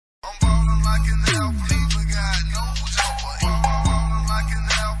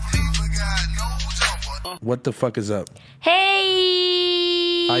What the fuck is up?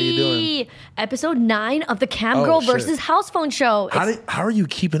 Hey! How you doing? Episode 9 of the Cam Girl versus House Phone show. How are you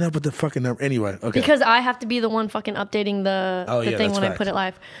keeping up with the fucking number? Anyway, okay. Because I have to be the one fucking updating the thing when I put it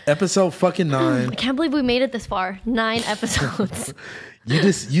live. Episode fucking 9. I can't believe we made it this far. 9 episodes.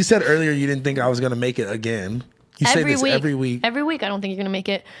 You said earlier you didn't think I was gonna make it again. You say this every week. Every week, I don't think you're gonna make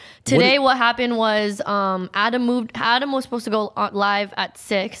it. Today, what happened was Adam was supposed to go live at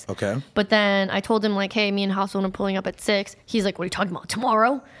 6. Okay. But then I told him like, hey, me and House Phone are pulling up at 6. He's like, what are you talking about?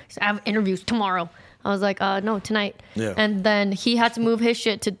 Tomorrow? He said, I have interviews tomorrow. I was like, no, tonight. Yeah. And then he had to move his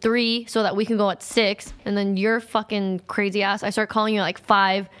shit to 3 so that we can go at 6. And then your fucking crazy ass, I start calling you at like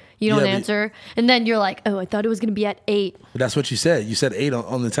 5. You don't answer. And then you're like, oh, I thought it was going to be at 8. That's what you said. You said 8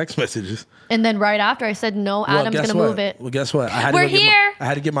 on the text messages. And then right after I said, no, Adam's going to move it. Well, guess what? I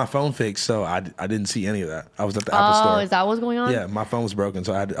had to get my phone fixed, so I didn't see any of that. I was at the Apple Store. Oh, is that what's going on? Yeah, my phone was broken,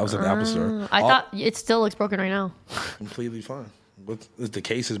 so I was at the Apple Store. I thought it still looks broken right now. Completely fine. The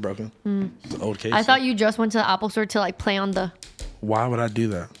case is broken. It's an old case. I thought you just went to the Apple Store to like play on the... Why would I do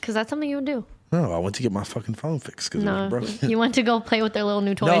that? Because that's something you would do. No, I went to get my fucking phone fixed because it was broken. You went to go play with their little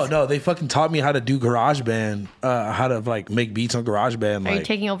new toys. No, they fucking taught me how to do GarageBand, how to like make beats on GarageBand. Are you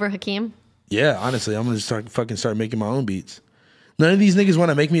taking over Hakeem? Yeah, honestly, I'm gonna start making my own beats. None of these niggas want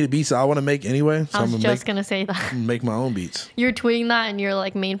to make me the beats that I want to make anyway. So I was just gonna say that. Make my own beats. You're tweeting that, and your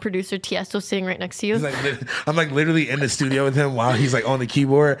like main producer Tiesto sitting right next to you. I'm like literally in the studio with him while he's like on the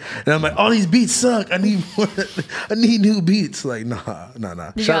keyboard, and I'm like, all these beats suck. I need more. I need new beats. Like, nah.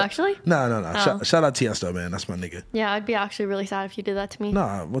 Did you actually? No. Oh. Shout out Tiesto, man. That's my nigga. Yeah, I'd be actually really sad if you did that to me.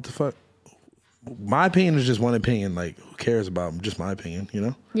 Nah, what the fuck? My opinion is just one opinion. Like, who cares about just my opinion? You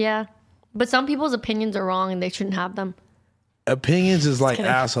know? Yeah, but some people's opinions are wrong, and they shouldn't have them. Opinions is like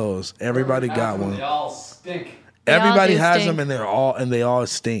assholes. Everybody got one. They all stink. Everybody has them, and they all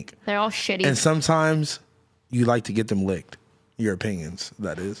stink. They're all shitty. And sometimes you like to get them licked. Your opinions,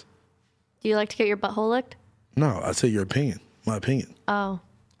 that is. Do you like to get your butthole licked? No, I say your opinion. My opinion. Oh.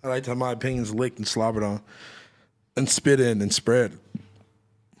 I like to have my opinions licked and slobbered on, and spit in and spread.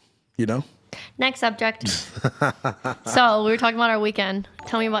 You know. Next subject. So we were talking about our weekend.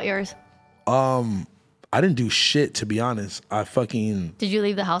 Tell me about yours. I didn't do shit, to be honest. Did you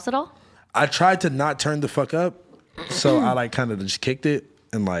leave the house at all? I tried to not turn the fuck up. So I like kind of just kicked it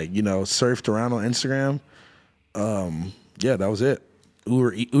and like, you know, surfed around on Instagram. Yeah, that was it.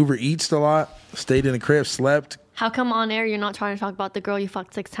 Uber Eats a lot. Stayed in the crib, slept. How come on air you're not trying to talk about the girl you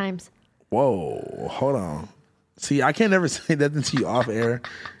fucked 6 times? Whoa, hold on. See, I can't never say nothing to you off air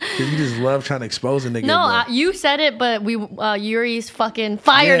because you just love trying to expose a nigga. No, you said it, but Yuri's fucking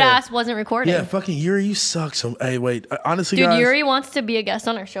fired ass wasn't recording. Yeah, fucking Yuri, you suck. So, hey, wait, honestly, dude, guys, Yuri wants to be a guest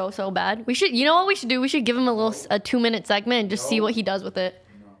on our show so bad. You know what we should do? We should give him a 2-minute segment and just see what he does with it.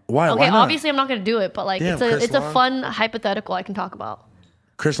 Why? Okay, why not? Obviously I'm not gonna do it, but like it's a fun hypothetical I can talk about.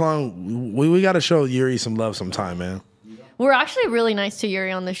 Chris Long, we got to show Yuri some love sometime, man. We're actually really nice to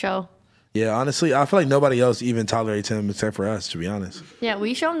Yuri on the show. Yeah, honestly, I feel like nobody else even tolerates him except for us, to be honest. Yeah,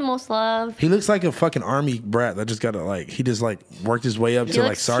 we show him the most love. He looks like a fucking army brat that just got to he just worked his way up to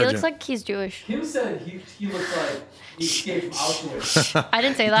like sergeant. He looks like he's Jewish. Kim said he looks like he escaped from Auschwitz. I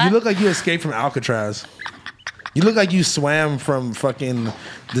didn't say that. You look like you escaped from Alcatraz. You look like you swam from fucking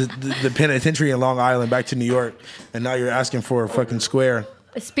the penitentiary in Long Island back to New York, and now you're asking for a fucking square.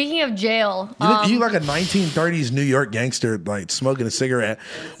 Speaking of jail, you look like a 1930s New York gangster, like smoking a cigarette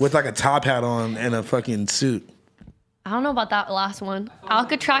with like a top hat on and a fucking suit. I don't know about that last one.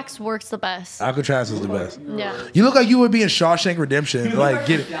 Alcatraz works the best. Alcatraz is the best. Yeah. You look like you would be in Shawshank Redemption. Like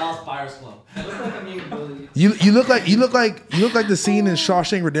get Dallas Buyers Club. You look like the scene in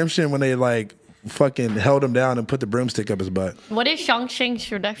Shawshank Redemption when they like fucking held him down and put the broomstick up his butt. What is Shawshank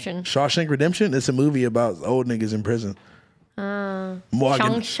Redemption? Shawshank Redemption? It's a movie about old niggas in prison.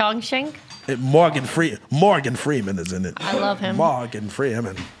 Shawshank? Morgan Freeman is in it. I love him. Morgan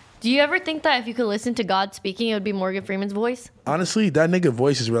Freeman. Do you ever think that if you could listen to God speaking, it would be Morgan Freeman's voice? Honestly, that nigga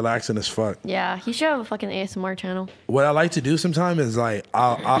voice is relaxing as fuck. Yeah, he should have a fucking ASMR channel. What I like to do sometimes is like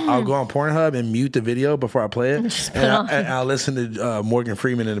I'll go on Pornhub and mute the video before I play it, and I'll listen to Morgan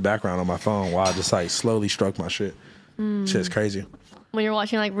Freeman in the background on my phone while I just like slowly stroke my shit. Shit's crazy. When you're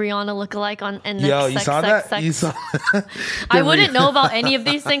watching like Rihanna lookalike on NXT. Yo, you saw that? You saw I wouldn't know about any of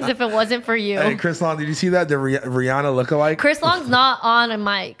these things if it wasn't for you. Hey, Chris Long, did you see that? The Rihanna lookalike? Chris Long's not on a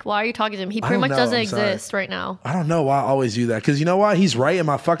mic. Why are you talking to him? He pretty much doesn't exist right now. I don't know why I always do that. Because you know why? He's right in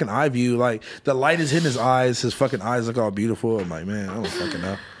my fucking eye view. Like, the light is hitting his eyes. His fucking eyes look all beautiful. I'm like, man, I don't fucking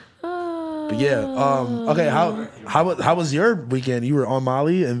know. But yeah. Okay. How was your weekend? You were on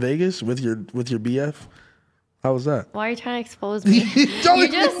Molly in Vegas with your BF. How was that? Why are you trying to expose me? You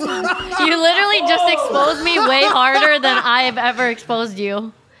literally just exposed me way harder than I have ever exposed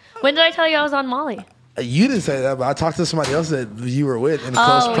you. When did I tell you I was on Molly? You didn't say that, but I talked to somebody else that you were with in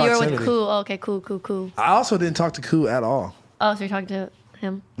close proximity. You were with Koo. Okay, cool. I also didn't talk to Koo at all. Oh, so you're talking to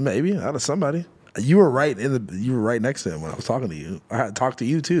him? Maybe out of somebody. You were right next to him when I was talking to you. I had to talk to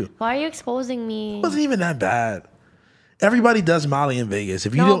you too. Why are you exposing me? It wasn't even that bad. Everybody does Molly in Vegas.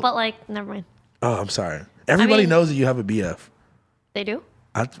 If you don't, but like, never mind. Oh, I'm sorry. Everybody knows that you have a BF. They do?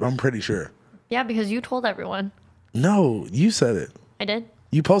 I'm pretty sure. Yeah, because you told everyone. No, you said it. I did.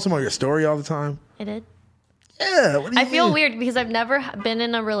 You post them on your story all the time. I did. Yeah. What do you I feel mean? weird because I've never been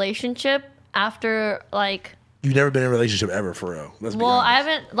in a relationship after like. You've never been in a relationship ever, for real. Let's be honest. I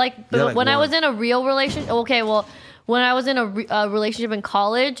haven't when I was in a real relationship. Okay, well, when I was in a relationship in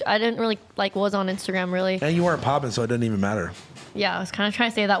college, I didn't really was on Instagram really. And you weren't popping, so it didn't even matter. Yeah, I was kind of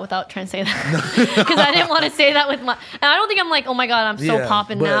trying to say that without trying to say that because I didn't want to say that with my. And I don't think I'm like, oh my god, I'm so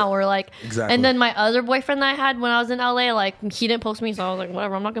popping now, or like. Exactly. And then my other boyfriend that I had when I was in LA, like he didn't post me, so I was like,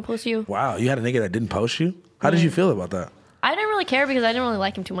 whatever, I'm not gonna post you. Wow, you had a nigga that didn't post you. How did you feel about that? I didn't really care because I didn't really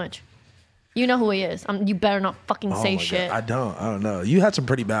like him too much. You know who he is. You better not fucking say shit. God. I don't know. You had some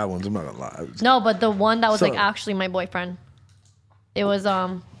pretty bad ones. I'm not gonna lie. No, but the one that was like actually my boyfriend. It was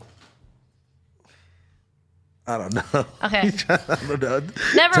I don't know. Okay. I don't know.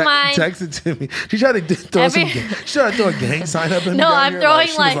 Never mind. Text it to me. She tried to throw a gang sign up in No, I'm throwing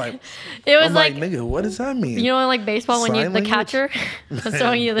it was I'm like, nigga, what does that mean? You know, like baseball when the catcher was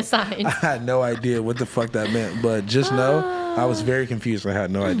throwing you the sign. I had no idea what the fuck that meant, but just know I was very confused. I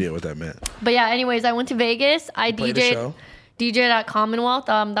had no idea what that meant. But yeah, anyways, I went to Vegas. I DJ'd at Commonwealth.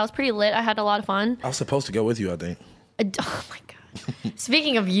 That was pretty lit. I had a lot of fun. I was supposed to go with you, I think. Oh my god.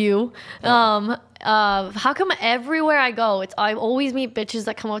 Speaking of you, how come everywhere I go, I always meet bitches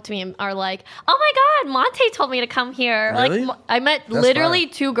that come up to me and are like, "Oh my god, Monte told me to come here." Really? Like I met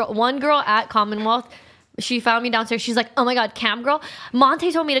literally one girl at Commonwealth. She found me downstairs. She's like, "Oh my god, cam girl,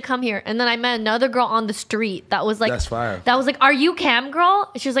 Monte told me to come here." And then I met another girl on the street that was like, "That's fire." That was like, "Are you cam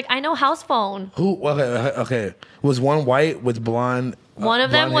girl?" She was like, "I know house phone." Who? Okay. Was one white with blonde? One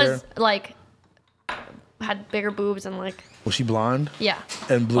of them was hair? like had bigger boobs and like. Was she blonde? Yeah.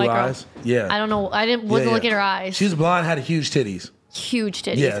 And blue eyes? Yeah. I don't know. I wasn't looking at her eyes. She was blonde, had huge titties. Huge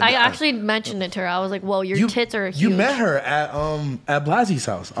titties. Yeah, I actually mentioned it to her. I was like, "Whoa, your tits are huge." You met her at Blasie's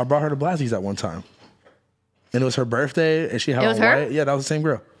house. I brought her to Blasie's at one time. And it was her birthday and she had on white. Yeah, that was the same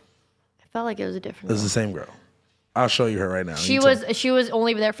girl. I felt like it was a different girl. It was the same girl. I'll show you her right now. She was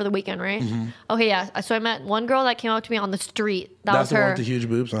only there for the weekend, right? Mm-hmm. Okay, yeah. So I met one girl that came up to me on the street. That's was her. The one with the huge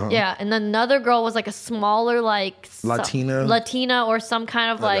boobs? Uh-huh. Yeah, and then another girl was like a smaller, like Latina or some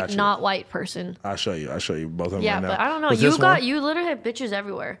kind of like not white person. I'll show you both of them. Yeah, right now. but I don't know. You literally have bitches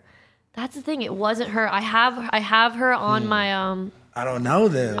everywhere. That's the thing. It wasn't her. I have her on my I don't know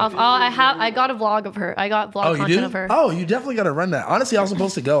then. I got a vlog of her. I got vlog content of her. Oh, you definitely got to run that. Honestly, I was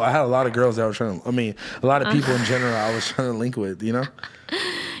supposed to go. I had a lot of girls that I was trying to. I mean, a lot of people in general. I was trying to link with. You know.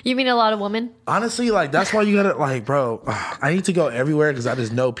 You mean a lot of women? Honestly, like that's why you gotta like, bro. I need to go everywhere because I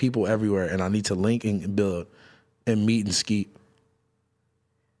just know people everywhere, and I need to link and build and meet and skeet.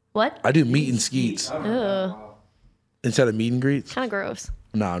 What? I do meet and skeets instead of meet and greets. Kind of gross.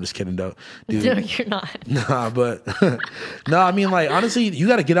 No, I'm just kidding, though. Dude. No, you're not. Nah, but no, I mean, like, honestly, you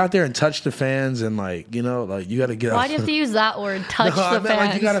got to get out there and touch the fans, and like, you know, like you got to get. Why do you have to use that word? Touch the fans.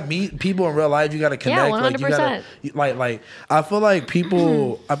 Like, you got to meet people in real life. You got to connect. Yeah, 100%. Like, I feel like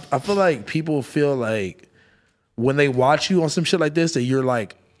people. I feel like people feel like when they watch you on some shit like this, that you're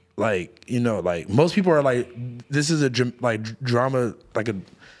like, you know, like most people are like, this is a drama, like an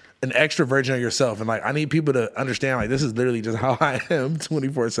extra version of yourself, and like I need people to understand like this is literally just how I am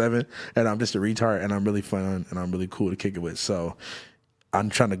 24/7, and I'm just a retard, and I'm really fun, and I'm really cool to kick it with. So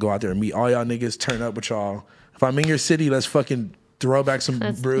I'm trying to go out there and meet all y'all niggas, turn up with y'all. If I'm in your city, let's fucking throw back some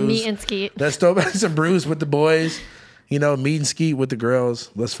brews. Meet and skeet. Let's throw back some brews with the boys. You know, meet and skeet with the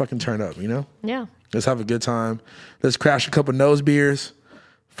girls. Let's fucking turn up. You know. Yeah. Let's have a good time. Let's crash a couple nose beers.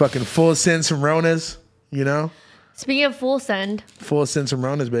 Fucking full send some Ronas. You know. Speaking of full send some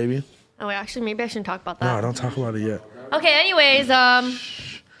Ronas, baby. Oh, wait, actually, maybe I shouldn't talk about that. No, don't talk about it yet. Okay, anyways,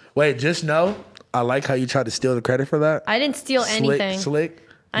 Wait, just know, I like how you tried to steal the credit for that. I didn't steal anything. Slick.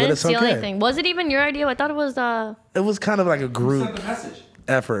 I didn't steal anything. Was it even your idea? I thought it was, It was kind of like a group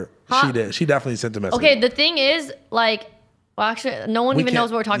effort. Huh? She did. She definitely sent the message. Okay, the thing is, like, well, actually, no one even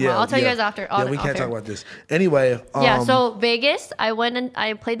knows what we're talking about. I'll tell you guys after. Yeah, we can't talk about this. Anyway. Yeah, so Vegas, I went and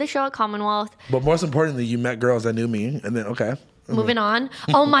I played the show at Commonwealth. But most importantly, you met girls that knew me. And then, okay. moving on.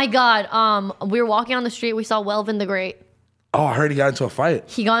 Oh my God. We were walking on the street. We saw Welvin the Great. Oh, I heard he got into a fight.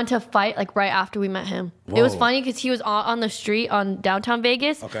 He got into a fight like right after we met him. It was Whoa. funny because he was on the street on downtown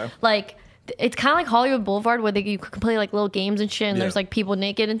Vegas. Okay. Like it's kind of like Hollywood Boulevard where you can play like little games and shit, and there's like people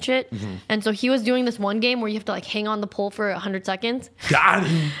naked and shit. And so he was doing this one game where you have to like hang on the pole for 100 seconds. Got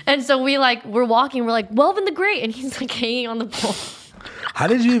him. And so we're walking, we're like Welvin the Great, and he's like hanging on the pole. How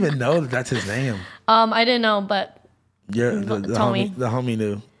did you even know that that's his name? I didn't know, but The Told me. homie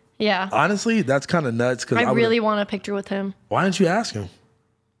knew. yeah. Honestly, that's kind of nuts. Because I really want a picture with him. Why didn't you ask him?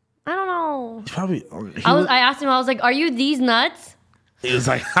 I don't know. He's probably. I asked him, I was like, are you these nuts? He was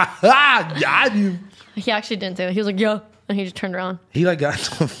like, ha ha, got you. He actually didn't say it. He was like, yeah. And he just turned around. He like got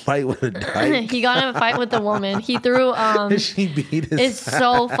into a fight with a dyke. He got in a fight with a woman. He threw She beat his It's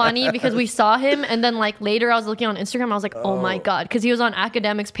so funny because we saw him, and then like later I was looking on Instagram, I was like, oh my God, because he was on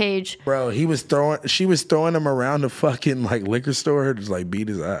Academics page. Bro, she was throwing him around the fucking like liquor store, just like beat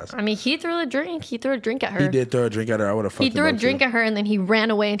his ass. I mean, he threw a drink at her. He did throw a drink at her. I would have fucked He him threw a up, drink too. at her, and then he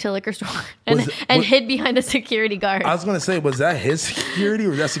ran away into a liquor store and hid behind a security guard. I was gonna say, was that his security or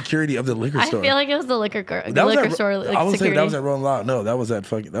was that security of the liquor I store? feel like it was the liquor that was at, store I was security. saying that was at Rolling Loud. No, that was in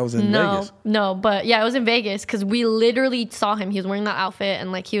Vegas. No, but yeah, it was in Vegas because we literally saw him. He was wearing that outfit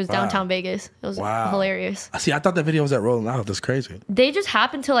and like he was downtown Vegas. It was hilarious. See, I thought that video was at Rolling Loud. That's crazy. They just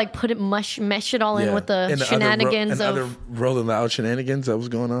happened to like mesh it all in with the And shenanigans of. other Rolling Loud shenanigans that was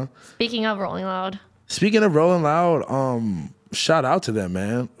going on. Speaking of Rolling Loud. Speaking of Rolling Loud, shout out to them,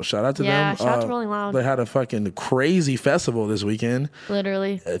 man. Shout out to them. Yeah, shout out to Rolling Loud. They had a fucking crazy festival this weekend.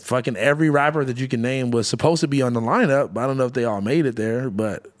 Literally. Fucking every rapper that you can name was supposed to be on the lineup, but I don't know if they all made it there.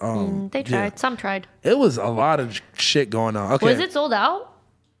 But They tried. yeah. Some tried. It was a lot of shit going on. Okay, Was it sold out?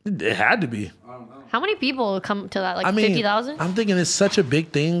 It had to be. How many people come to that? Like I mean, 50,000? I'm thinking it's such a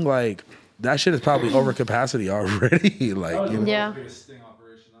big thing. Like that shit is probably over capacity already. Like, you know. Yeah.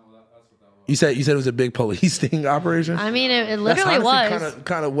 You said it was a big police sting operation. I mean, it literally was.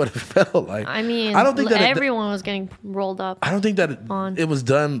 kind of what it felt like. I mean, I don't think that everyone was getting rolled up. I don't think that it was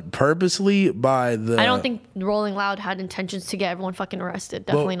done purposely by the. I don't think Rolling Loud had intentions to get everyone fucking arrested.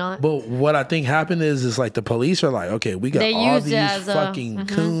 Definitely not. But what I think happened is like the police are like, okay, we got They all used it these as fucking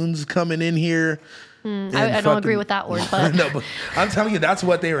coons coming in here. I don't agree with that word, but No, but I'm telling you, that's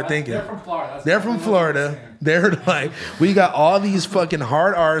what they were thinking. They're from Florida. They're from Florida. They're like, we got all these fucking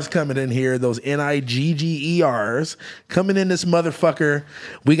hard R's coming in here, those NIGGERs coming in this motherfucker.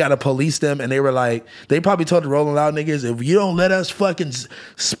 We got to police them. And they were like, they probably told the Rolling Loud niggas, if you don't let us fucking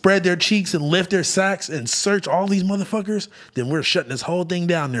spread their cheeks and lift their sacks and search all these motherfuckers, then we're shutting this whole thing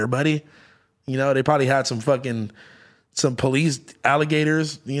down there, buddy. You know, they probably had some police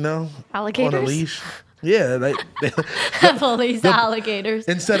alligators, you know, Alligators? on a leash. Yeah, police alligators.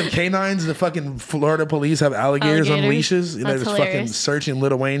 instead of canines, the fucking Florida police have alligators on Alligators? leashes. You know, That's just fucking hilarious. searching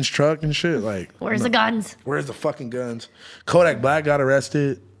Lil Wayne's truck and shit. Like, Where's the guns? where's the fucking guns? Kodak Black got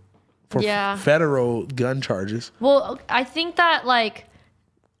arrested for Yeah. federal gun charges. Well, I think that like,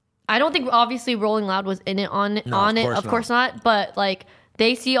 I don't think obviously Rolling Loud was in it on it. Of course not. But like,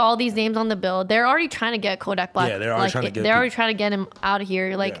 they see all these names on the bill. They're already trying to get Kodak Black. Yeah, they're already trying to get They're already trying to get him out of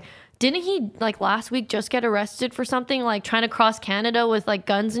here. Like, Yeah. didn't he like last week just get arrested for something like trying to cross Canada with like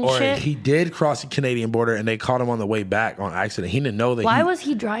guns and Or shit? he did cross the Canadian border and they caught him on the way back on accident. He didn't know that. Why was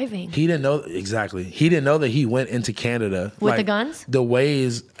he driving? He didn't know exactly. He didn't know that he went into Canada With the guns? The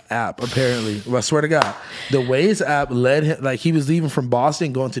Waze app apparently. Well, I swear to God, the Waze app led him like he was leaving from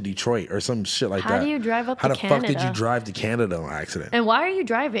Boston going to Detroit or some shit like How that. do you drive up How to the fuck did Canada? you drive to Canada on accident? And why are you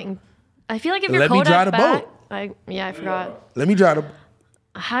driving? I feel like if you're Let me Kodak drive the back, boat. I forgot. Let me drive to.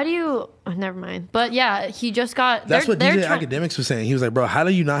 How do you? Oh, never mind. But yeah, he just got. That's what they're DJ try- Academics was saying. He was like, bro, how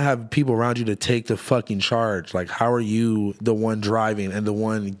do you not have people around you to take the fucking charge? Like, how are you the one driving and the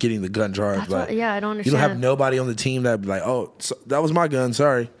one getting the gun charge? That's Like, what- yeah, I don't You don't have understand. nobody on the team that be like, oh, so that was my gun.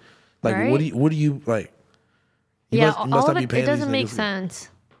 Sorry. Like, Right? what do you like? You Yeah, must all not of be it. paying It these doesn't make niggas. sense.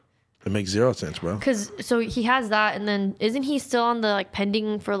 It makes zero sense, bro. Cause so he has that, and then isn't he still on the like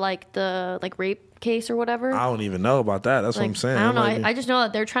pending for like the like rape case or whatever? I don't even know about that. That's what I'm Like, saying. I don't know. Like, I just know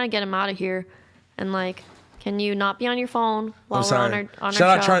that they're trying to get him out of here, and like, can you not be on your phone while I'm we're on sorry. our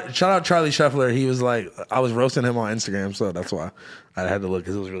Shout show? out, shout out Charlie Scheffler. He was like, I was roasting him on Instagram, so that's why I had to look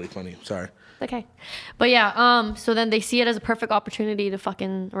because it was really funny. Sorry. Okay, but yeah, so then they see it as a perfect opportunity to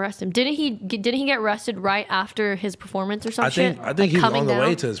fucking arrest him. Didn't he get arrested right after his performance or some shit? I think Like, he was coming on the way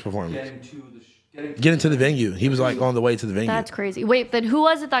down? to his performance. Getting Get into the venue. He was like on the way to the venue. That's crazy. Wait, then who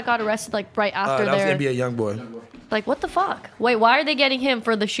was it that got arrested like right after that was their? NBA YoungBoy. Like what the fuck? Wait, why are they getting him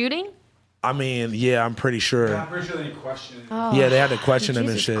for the shooting? I mean, yeah, I'm pretty sure. I'm pretty sure they questioned. Yeah, they had to question him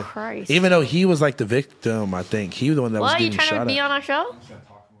and Jesus shit. Christ. Even though he was like the victim, I think he was the one that was What? You getting trying shot to be at. on our show?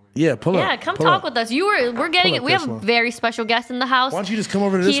 Yeah, pull up. Yeah, come pull talk up. with us. We're getting Pull it. up We have this a one. very special guest in the house. Why don't you just come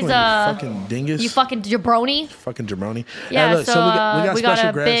over to this He's one, you fucking dingus? you fucking jabroni. fucking jabroni. Yeah, Hey, look, so, we got special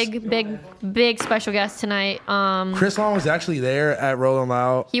a guests. big special guest tonight. Chris Long was actually there at Rolling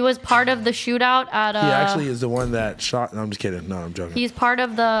Loud. He was part of the shootout at. He actually is the one that shot. No, I'm just kidding. No, I'm joking. He's part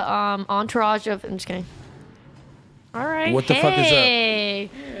of the entourage of. I'm just kidding. All right. What the fuck is up?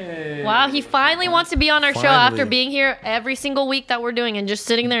 Hey. Wow, he finally wants to be on our show Finally. after being here every single week that we're doing and just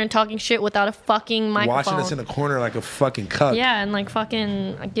sitting there and talking shit without a fucking microphone. Watching us in the corner like a fucking cuck. Yeah, and like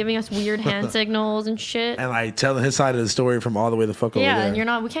fucking giving us weird hand signals and shit. And like telling his side of the story from all the way the fuck over Yeah, there. and you're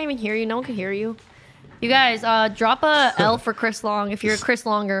not. We can't even hear you. No one can hear you. You guys, drop a L for Chris Long if you're a Chris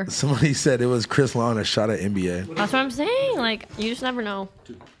Longer. Somebody said it was Chris Long that shot at NBA. That's what I'm saying. Like, you just never know.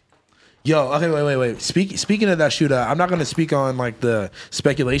 Yo, okay, wait. Speaking of that shootout, I'm not gonna speak on like the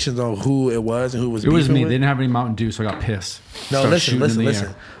speculations on who it was and who was. It was beefing me. with. They didn't have any Mountain Dew, so I got pissed. No, Started shooting in the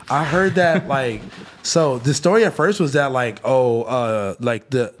air. I heard that like, so the story at first was that like, like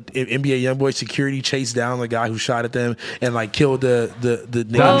the NBA YoungBoy security chased down the guy who shot at them and like killed the nigga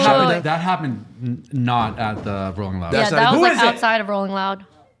who shot at them. That happened not at the Rolling Loud. That's Yeah, not that even- was Who like is it? outside of Rolling Loud.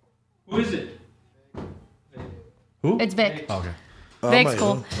 Who is it? Who? It's Vic. Oh, okay. Vic's my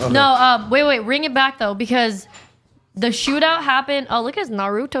cool. God. Okay. No, wait, ring it back though, because the shootout happened. Oh, look at his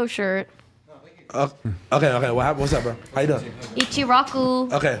Naruto shirt. Okay. What happened? What's up, bro? How you doing?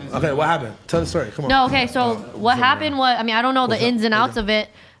 Ichiraku. Okay. What happened? Tell the story. Come on. No, okay, so what happened was, I mean, I don't know the ins and outs of it,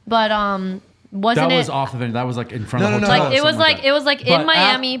 but wasn't That was it off the venue. That was like in front of No, the no, hotel. no. like or it was something like it was like in But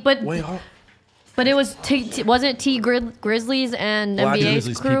Miami, but Wait, hold. it was wasn't it T Grizzlies and Well, I did NBA's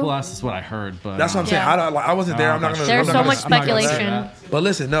These crew? people, that's what I heard. But That's what I'm saying. Yeah. I wasn't there. I'm not gonna. There's I'm so not much gonna- I'm not gonna say speculation. that. But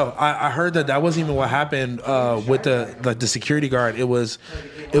listen, no, I heard that wasn't even what happened with the security guard. It was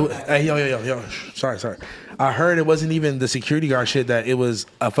hey, yo. Sorry. I heard it wasn't even the security guard shit. That it was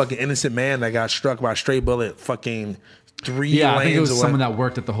a fucking innocent man that got struck by a stray bullet. Fucking 3 Yeah, lanes I think it was away. someone that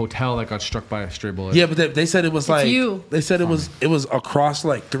worked at the hotel that got struck by a stray bullet. Yeah, but they said it was like you. they said it was across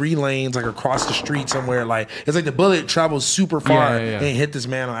like 3 lanes, like across the street somewhere. Like it's like the bullet traveled super far Yeah. and hit this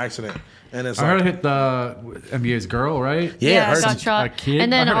man on accident. And it's I heard like, it hit the NBA's girl, right? yeah, I heard got some- shot. a kid-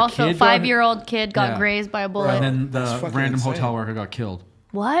 And then I heard a also kid got- 5-year-old kid got Yeah. grazed by a bullet. And then the fucking random insane. hotel worker got killed.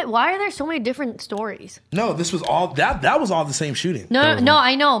 What? Why are there so many different stories? no, this was all that was all the same shooting. No,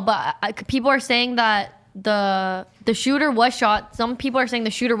 I know, but people are saying that the shooter was shot. Some people are saying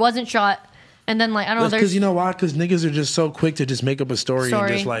the shooter wasn't shot, and then like I don't know, That's there's because you know why? Because niggas are just so quick to just make up a story and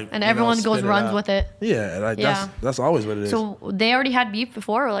just like and you know, everyone spit goes it runs out. with it. Yeah, like Yeah. that's always what it is. So they already had beef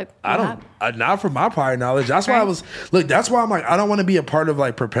before, or like I what don't, happened? not from my prior knowledge. That's why I Right. was that's why I'm like I don't want to be a part of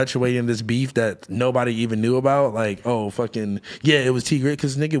like perpetuating this beef that nobody even knew about. Like fucking yeah, it was T Grit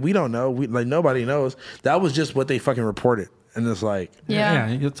because nigga we don't know. We like nobody knows. That was just what they fucking reported, and it's like. Yeah.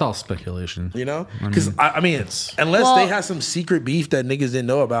 It's all speculation. You know, because I mean, unless Well- they had some secret beef that niggas didn't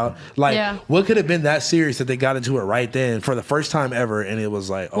know about, like Yeah. what could have been that serious that they got into it right then for the first time ever, and it was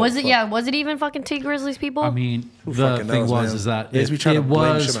like, oh, Was it? fuck. Yeah. Was it even fucking T Grizzlies people? I mean, the fucking thing knows, was man? is that They just be if trying to it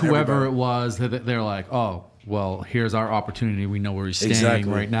blame was shit on whoever everybody. it was, they're like, oh, well, here's our opportunity. We know where he's staying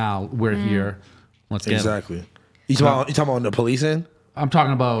Exactly. right now. We're Mm. here. Let's get him. Exactly. You talking about the police in? I'm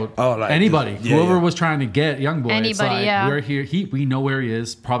talking about like anybody. just- yeah, Whoever yeah. was trying to get young boy. It's Anybody, like, yeah. We're here. We know where he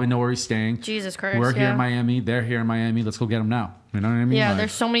is. Probably know where he's staying. Jesus Christ, We're here yeah. in Miami. They're here in Miami. Let's go get him now. You know what I mean? yeah. Like,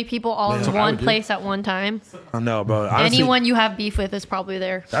 There's so many people all That's in what I one would do. place at one time. I know, bro. Honestly, Anyone you have beef with is probably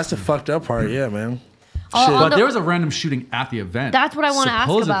there. that's the fucked up part. Yeah, man. Oh, Shit. on But the- there was a random shooting at the event. That's what I wanna ask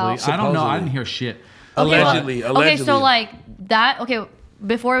Supposedly. about. I don't know. I Supposedly. didn't hear shit. Allegedly. Okay, so like that. Okay,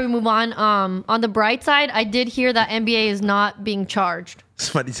 before we move on the bright side, I did hear that NBA is not being charged,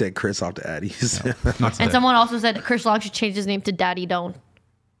 Somebody said Chris off the Addies. Not and today. someone also said Chris Long should change his name to Daddy Don't.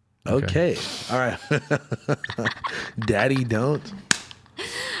 Okay. All right. Daddy don't.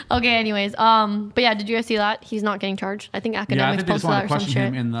 Okay, anyways, but yeah, did you guys see that? He's not getting charged. I think Yeah, I academics think they just posted want that to or some question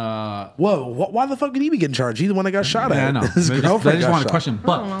him shit. in the. Whoa, why the fuck did he be getting charged? He's the one that got shot Yeah, I at. know. His They just girlfriend got want to shot. question.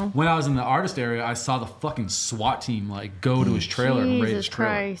 But when I was in the artist area, I saw the fucking SWAT team like go to his trailer and raid his Jesus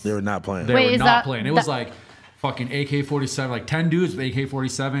trailer. Christ. They were not playing. They Wait, were is not that- playing. It was that- like fucking AK-47, like 10 dudes with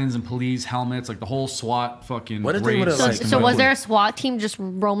AK-47s and police helmets, like the whole SWAT fucking. What if they raid would've, So, like, system so was went. there a SWAT team just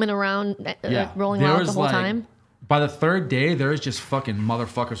roaming around, Yeah, rolling there around was the whole like time? by the third day, there's just fucking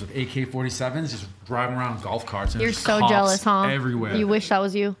motherfuckers with AK-47s just driving around golf carts. And You're there's so cops jealous, huh? Everywhere. You wish that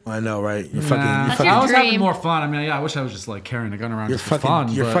was you. I know, right? You're Nah, fucking. That's You're your I was having dream. more fun. I mean, yeah, I wish I was just like carrying a gun around Your just for fucking,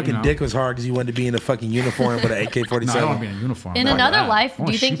 fun. your but, fucking you know. dick was hard because you wanted to be in a fucking uniform with an AK-47. No, I don't want to be in a uniform. In Fuck another that. life, I do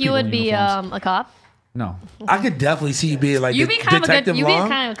wanna you think shoot you people in would be uniforms. a cop? No. I could definitely see you being like You'd be kind of a Detective good. You'd be Long.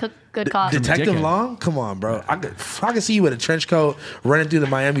 kind of a good cop. Detective dickhead. Long? Come on, bro. I could see you with a trench coat running through the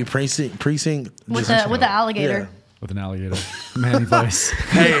Miami precinct. with just- the alligator. Yeah. With an alligator. Manny Vice.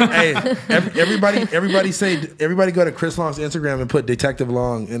 Hey, everybody go to Chris Long's Instagram and put Detective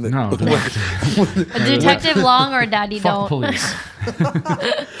Long in the. No. A Detective Long or Daddy Fuck Don't. police.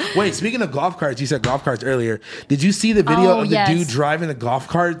 Wait, speaking of golf carts, you said golf carts earlier. Did you see the video Oh, of the yes. dude driving a golf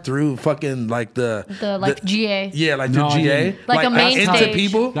cart through fucking like the GA. Yeah, like No, the I GA, didn't. Like a main into stage.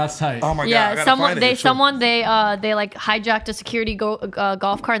 people. That's tight. Oh my god! I Yeah, gotta someone find it. they It's so- they like hijacked a security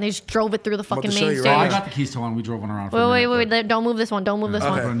golf cart and they just drove it through the fucking to show main you stage. Oh, right I now. got the keys to one. We drove one around. For a Wait, minute, but- don't move this one. Don't move this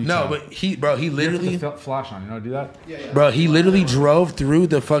Okay. one. No, but he You have to literally, put the flash on. You know how to do that? bro, he literally drove through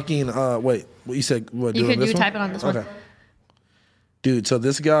the fucking. Wait, what you said? What? You doing could this one? type it on this one. Okay. Dude, so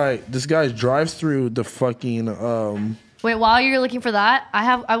this guy drives through the fucking. Wait, while you're looking for that,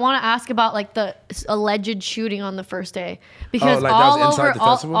 I want to ask about like the alleged shooting on the first day because like, that was inside the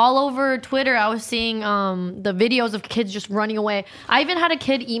festival? all over Twitter I was seeing the videos of kids just running away. I even had a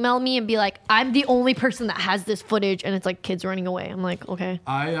kid email me and be like, "I'm the only person that has this footage," and it's like kids running away. I'm like, okay.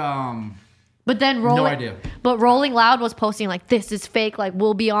 But then idea. But Rolling Loud was posting like, "This is fake. Like,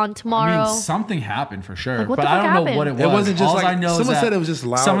 we'll be on tomorrow." I mean, something happened for sure, Like, what but the I fuck don't know happened? what it was. It wasn't just All like- I know is someone that said it was just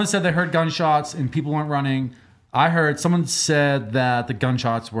loud. Someone said they heard gunshots and people weren't running. I heard someone said that the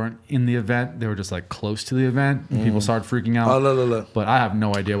gunshots weren't in the event; they were just like close to the event, and people started freaking out. Oh, look. But I have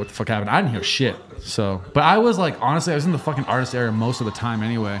no idea what the fuck happened. I didn't hear shit. So, but I was like, honestly, I was in the fucking artist area most of the time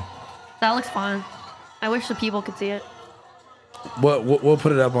anyway. That looks fun. I wish the people could see it. We'll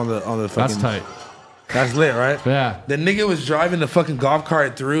put it up on the fucking. That's tight. That's lit, right? Yeah. The nigga was driving the fucking golf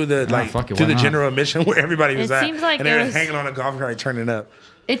cart through the fuck it, to why the not? general admission where everybody was It at. seems like and they it were was- hanging on a golf cart turning up.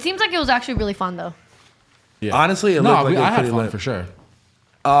 It seems like it was actually really fun though. Yeah. Honestly, it No, looked like it was I had pretty fun lit. for sure.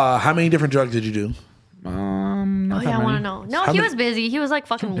 How many different drugs did you do? Not Oh that yeah, I want to many. know. No, How he many- was busy. He was like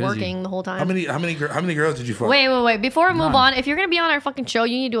fucking busy. working the whole time. How many girls did you fuck? Wait. Before we move None. on, if you're gonna be on our fucking show,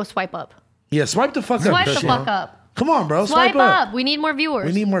 you need to do a swipe up. Yeah, swipe the fuck up. Swipe the pussy. fuck up. Come on, bro. Swipe up. We need more viewers.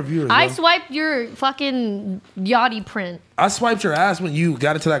 We need more viewers. I bro. swiped your fucking yachty print. I swiped your ass when you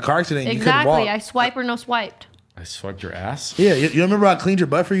got into that car accident. And Exactly. You couldn't I walk. swipe or no swiped. I swiped your ass. Yeah, you remember I cleaned your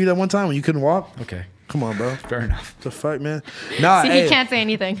butt for you that one time when you couldn't walk? Okay, Come on, bro. fair enough. The fuck, man. Nah, See, hey. he can't say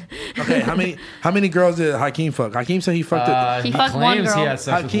anything. Okay, how many girls did Hakeem fuck? Hakeem said he fucked a. He fucked one claims girl. He had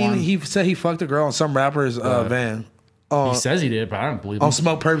sex with Hakeem one. he said he fucked a girl on some rapper's van. He says he did, but I don't believe him. On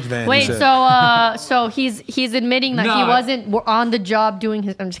Smoke Perp's van. he Wait, said. so he's admitting that he No. wasn't on the job doing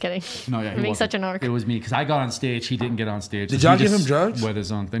his. I'm just kidding. No, yeah, I'm he being wasn't. such a narc. It was me because I got on stage. He didn't get on stage. Did So y'all he give just him drugs? with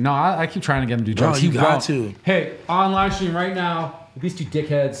his own thing? No, I keep trying to get him to do Bro, drugs. you He got won't. to. Hey, on live stream right now, these two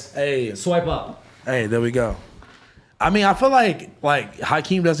dickheads. Hey. Swipe up. Hey, there we go. I mean, I feel like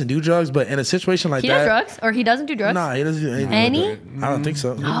Hakeem doesn't do drugs, but in a situation like He that, does drugs, or he doesn't do drugs. Nah, he doesn't do anything. Any? like that. I don't think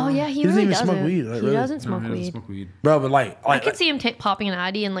so. Oh yeah, he doesn't really even doesn't. smoke weed. Like, he really. doesn't No, smoke he doesn't weed. smoke weed. Bro, but like I could see him popping an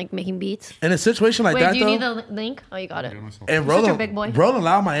Addy and like making beats. in a situation like Wait, that do you though. need the link? Oh, you got it. And Such a Rolling, big boy. Rolling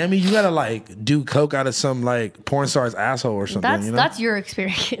Loud Miami, you gotta like do coke out of some like porn star's asshole or something. That's you know? that's your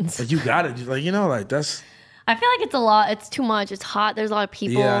experience. Like, you got it. Like, you know, like that's. I feel like it's a lot. It's too much. It's hot. There's a lot of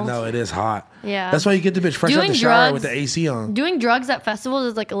people. Yeah, no, it is hot. Yeah. That's why you get the bitch fresh out Doing the shower drugs- with the AC on. Doing drugs at festivals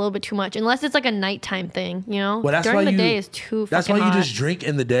is like a little bit too much, unless it's like a nighttime thing. You know, Well, that's during why the you, day is too. That's fucking why you hot. just drink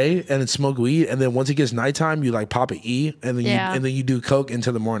in the day and then smoke weed, and then once it gets nighttime, you like pop an E, and then Yeah. you do coke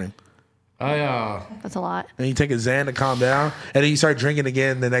into the morning, That's a lot. and you take a Xan to calm down, and then you start drinking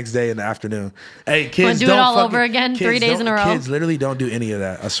again the next day in the afternoon. Hey, kids, do it don't all fucking- over again, 3 days don't- in a row? Kids literally don't do any of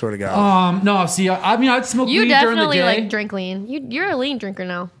that. I swear to God. No, see, I mean, I'd smoke You weed during the definitely day. like drink lean. You're a lean drinker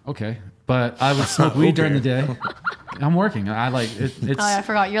now. Okay, but I would smoke weed during the day. I'm working. I like it, it's. Oh, yeah, I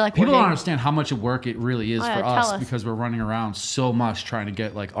forgot. You're like People don't working. understand how much of work it really is Oh, yeah, for tell us us. because we're running around so much trying to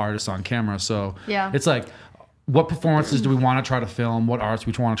get like artists on camera. So Yeah. it's like, what performances do we want to try to film? What artists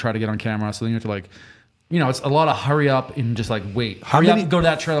we want to try to get on camera? So then you have to like, you know, it's a lot of hurry up and just like wait. Hurry up, go to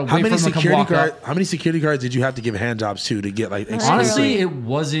that trailer. How Wait many for them to come security walk guards? up. How many security guards did you have to give hand jobs to get like? exclusive? Honestly, it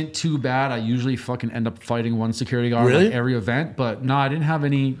wasn't too bad. I usually fucking end up fighting one security guard Really? like every event, but no, I didn't have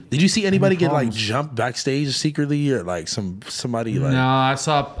any. Did you see anybody get like problems. jumped backstage secretly or like somebody like No, I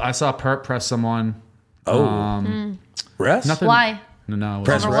saw Perp press someone. rest? Nothing. Why? No, it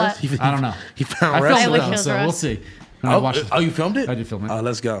Press wasn't. Over rest? what? He- I don't know. he found I rest. I filmed wish it it though, was so Russ. we'll see. And I watched. Oh, you filmed it? I did film it.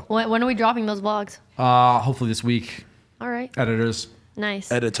 Let's go. When are we dropping those vlogs? Hopefully this week. All right. Editors.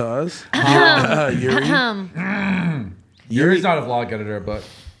 Nice. Editors. Yuri. Yuri's not a vlog editor, but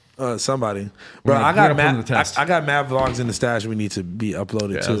Somebody. Bro, gonna- I we're got gonna put him mad. to the test. I got mad vlogs in the stash we need to be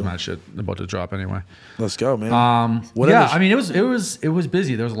uploaded yeah, too. that's mad shit about to drop anyway. Let's go, man. Yeah, I mean it was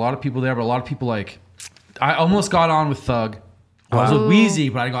busy. There was a lot of people there, but a lot of people like. I almost got on with Thug. I was with Wheezy,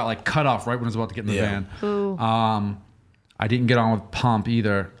 but I got like cut off right when I was about to get in the van. Ooh. I didn't get on with Pump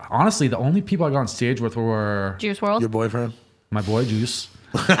either. Honestly, the only people I got on stage with were Juice WRLD. Your boyfriend? my boy Juice,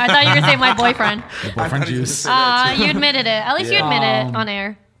 I thought you were gonna say my boyfriend. my boyfriend Juice, You admitted it. At least you admit it on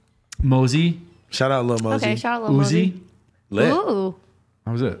air. Mosey, Shout out Lil Mosey. Okay, shout out Lil Mosey. Uzi. Lit. Ooh.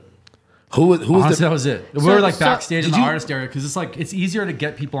 That was it. Who was Honestly, the? that was it. We were like so backstage in did the you- artist area because it's like it's easier to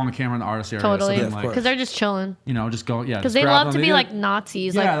get people on the camera in the artist area. Totally. So Yeah, then, of like, course. Because they're just chilling. you know, just go. Yeah. Because just they grab love them. to They be get- like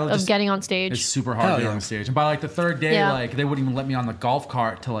Nazis, Yeah, like they'll of just- getting on It's stage. super hard Hell to get yeah. on stage. And by like the third day, Yeah. like they wouldn't even let me on the golf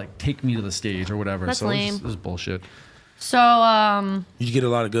cart to like take me to the stage or whatever. That's so lame. it was bullshit. So, Did you get a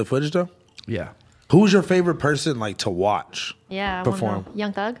lot of good footage though? Yeah. Who's your favorite person like to watch? yeah, I wanna Perform. know.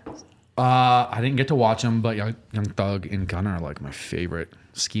 Young Thug. I didn't get to watch them, but Young Thug and Gunna are like my favorite.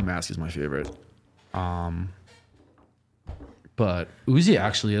 Ski Mask is my favorite. But Uzi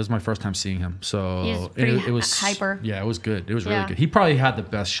actually is my first time seeing him, so He's pretty it was hyper. Yeah, it was good. It was really Yeah. good. He probably had the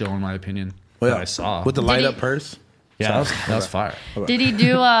best show in my opinion that I saw. with the Did light he- up purse. yeah, that was fire. Did he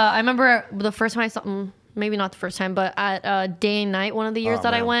do? I remember the first time I saw him. Maybe not the first time, but at Day and Night, one of the years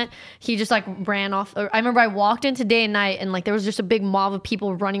that I man. went, he just like ran off. I remember I walked into Day and Night, and like there was just a big mob of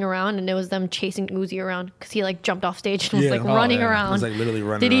people running around, and it was them chasing Uzi around because he like jumped off stage and was Yeah. like Oh, running yeah. around. It was like literally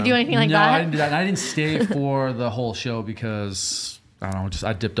running. Did he do around. anything like no, that? I didn't do that. And I didn't stay for the whole show because I don't know. Just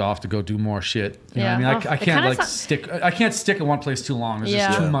I dipped off to go do more shit. You Yeah. know what I mean, Oh, I it can't kinda like stick. I can't stick in one place too long. There's Yeah.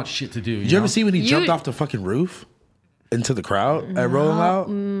 just too much shit to do. Did you ever see when he You- jumped off the fucking roof into the crowd at Rolling Loud?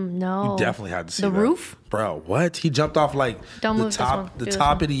 No. You definitely had to see The that. roof? Bro, what? He jumped off like Don't the move this one. top, the Do this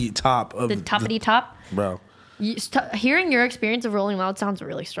one. toppity top of The toppity top. Bro, Hearing your experience of Rolling Loud sounds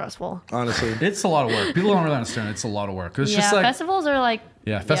really stressful. honestly, It's a lot of work. People don't really understand. It's a lot of work. It's Yeah, just like festivals are like.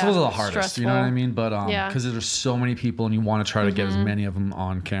 yeah, festivals are the hardest. You know what I stressful. mean? But Yeah. because there's so many people and you want to try to get as many of them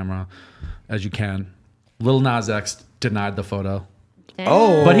on camera as you can. Lil Nas X denied the photo,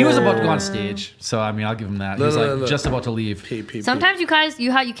 oh, but he was about to go on stage. So I mean, I'll give him that. He's Look, like look. just about to leave. Sometimes you guys,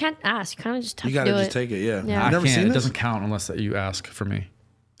 you can't ask. You kind of just have you to gotta do just it. take it. Yeah, Yeah. You I never can't. seen It this? doesn't count unless that you ask for me.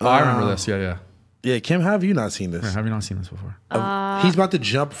 Oh, I remember this. Yeah. Yeah, Kim, how have you not seen this? Have you not seen this before? He's about to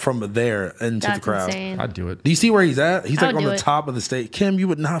jump from there into That's the crowd. insane. I'd do it. Do you see where he's at? He's I like would on do the it. top of the stage. Kim, you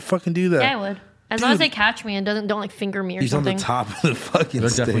would not fucking do that. Yeah, I would. As long as Dude. they catch me and don't like finger me or He's on something. the top of the fucking They're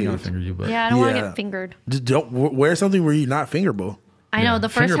definitely gonna stage. finger you, but Yeah, I don't want to Yeah. get fingered. Just don't wear something where you're not fingerable. I know Yeah, the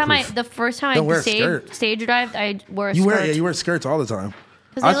first time fingerproof. I Don't wear a skirt. stage dived, I wore a You skirt. wear you wear skirts all the time.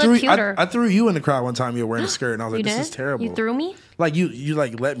 'Cause they look cuter. I threw you in the crowd one time. You were wearing a skirt, and I was You like, "This did? is terrible." You threw me? Like you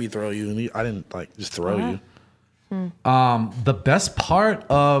like let me throw you, and I didn't like just throw you. the best part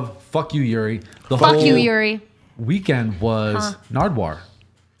of Fuck You Yuri, the Fuck whole you, Yuri. weekend was Nardwar.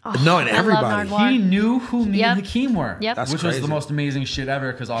 No, and I love everybody. Nardwar. He knew who me Yep. and Hakeem were, Yep. That's which was crazy. the most amazing shit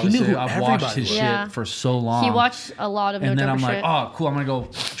ever. Because knew obviously who I've watched everybody his was. Yeah. shit for so long. He watched a lot of No and then Jumper I'm like, shit. oh, cool. I'm gonna go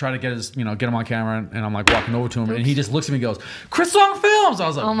try to get his, get him on camera, and I'm like walking over to him, and he just looks at me and goes, "Chris Song Films." I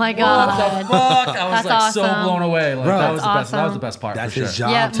was like, Oh my what God. the fuck? I was That's like so awesome. blown away. Like Bro, that was that's the best. That was awesome. the best part. That's for his sure.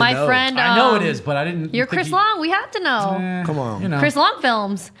 job. Yeah, to my know. friend. I know it is, but I didn't. You're think Chris he- Long. We have to know. Come on. You know. Chris Long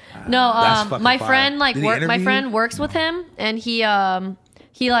Films. No, That's fucking my fire. friend like Did he my interview you? friend works with him, and he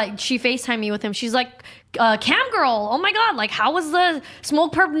like she FaceTimed me with him. She's like, Cam girl. Oh my god, like how was the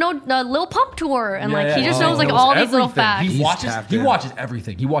Smoke Perp Lil Pump tour? And like he just knows like He knows all these little everything. facts. He He's watches. tapped He in. watches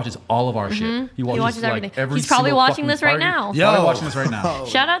everything. He watches all of our shit. He watches like, everything. every He's probably single watching fucking this right party. now. Yo, probably Yo. watching this right now.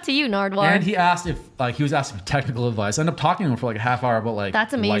 Shout out to you, Nardwar. And he asked if he was asking for technical advice. I ended up talking to him for like a half hour about like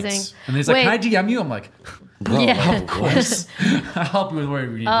That's amazing. lights. And he's like, Wait. "Can I DM you?" I'm like, yeah. "Of course, I'll help you with where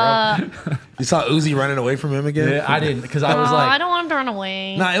you need, bro." You saw Uzi running away from him again? Yeah, I didn't because I was Oh, like, I don't want him to run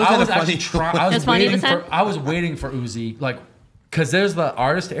away. Nah, it was I kind was of funny. actually trying. I was It's funny waiting this for. time? I was waiting for Uzi, like, because there's the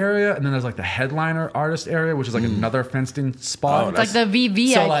artist area, and then there's like the headliner artist area, which is like another fenced-in spot. Oh, It's like the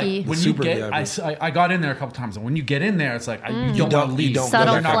VVIP. So like when you Super get, VIP. I got in there a couple times, and when you get in there, it's like you don't don't- want to leave. you don't go You're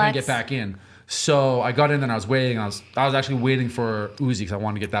not gonna flex. get back in. So I got in there and I was waiting. I was actually waiting for Uzi because I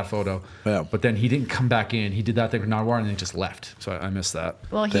wanted to get that photo. Yeah. But then he didn't come back in. He did that thing with Nardwar and then he just left. So I missed that.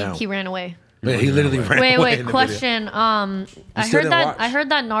 well, Damn. he ran away. Yeah, he literally ran Wait, away in wait. the video. Question. I still heard didn't that. watch? I heard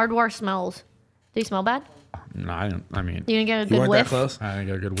that Nardwar smells. Do you smell bad? No, I didn't. I mean, You didn't get a You good weren't whiff. that close? I didn't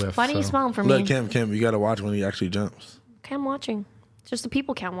get a good whiff. Why didn't you so. smell him for me? Look, Kim, you got to watch when he actually jumps. Okay, I'm watching. Just the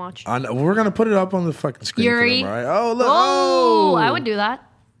people can't watch. I know. We're gonna put it up on the fucking screen. Yuri. For them, right? Oh look. Oh, I would do that.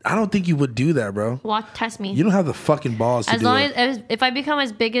 I don't think you would do that, bro. Test me. You don't have the fucking balls to As do long it. as if I become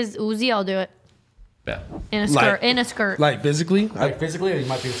as big as Uzi, I'll do it. Yeah. In a skirt. In a skirt. Like physically? Like physically, he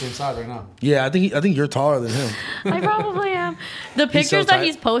might be the same size right now. Yeah, I think you're taller than him. I probably am. The so pictures that tight.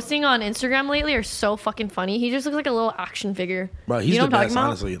 he's posting on Instagram lately are so fucking funny. He just looks like a little action figure. Bro, he's you know the what I'm best, talking about?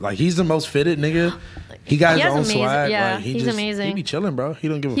 honestly. Like he's the most fitted nigga. He got He his has own amazing- swag. yeah, Like, he's amazing. He be chilling, bro. He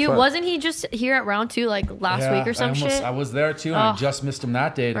don't give a fuck. Wasn't he just here at round 2 like last week or some shit? I was there too, and I Oh. just missed him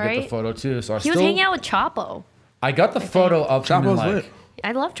that day to get Right? the photo too. So He was hanging out with Chapo. I got the photo of him. Chapo's And, lit.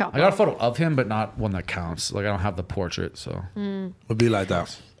 I love Chapo. I got a photo of him, but not one that counts. Like I don't have the portrait, so Would be like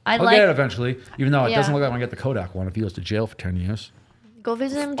that. I I'll get it like eventually. Even though it Yeah. doesn't look like I'm gonna get the Kodak one if he goes to jail for 10 years. go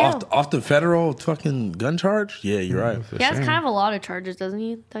visit him in jail. Off the federal fucking gun charge? Yeah, you're right. He has kind of a lot of charges, doesn't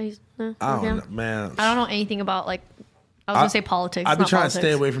he? That he's, I don't yeah. know, man. I don't know anything about like. I was gonna say politics. I be not trying politics. to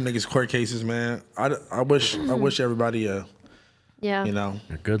stay away from niggas' court cases, man. I wish everybody Yeah. you know,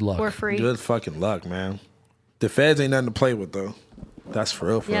 Good luck. We're free. good fucking luck, man. The feds ain't nothing to play with though. That's for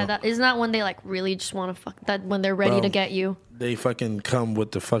real. Yeah, that isn't that when they like really just want to fuck that when they're ready Bro. to get you. They fucking come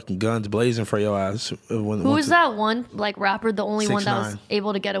with the fucking guns blazing for your ass. Who is that one like rapper? The only one that was 6ix9ine.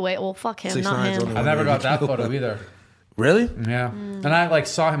 able to get away. Well, fuck him, 6ix9ine's not him. only I one never that got that you photo know. either. Really? Yeah, and I like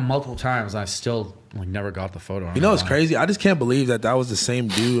saw him multiple times, and I still like never got the photo. You know what's crazy? I just can't believe that was the same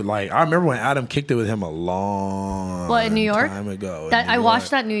dude. Like I remember when Adam kicked it with him a long What, in New York? time ago. That in I New watched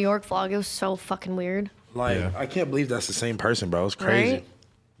York. that New York vlog. It was so fucking weird. Like Yeah. I can't believe that's the same person, bro. It's crazy. Right?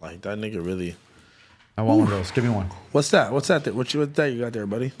 Like that nigga really. I want one of those. Give me one. What's that? What's that? What's that you got there,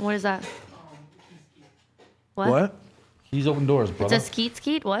 buddy? What is that? What? What? He's open doors, It's brother. a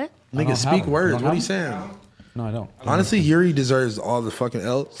skeet. What? Nigga, don't speak have 'em. words. Don't What are you have saying? No, I don't. Honestly, Yuri deserves all the fucking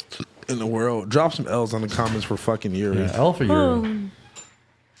L's in the world. Drop some L's on the comments for fucking Yuri. Yeah, L for you.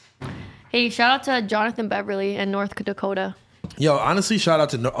 Hey, shout out to Jonathan Beverly in North Dakota. Yo, honestly, shout out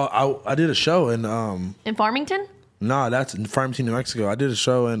to I did a show in In Farmington? nah, that's in Farmington, New Mexico. I did a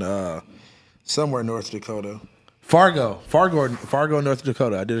show in somewhere in North Dakota. Fargo, North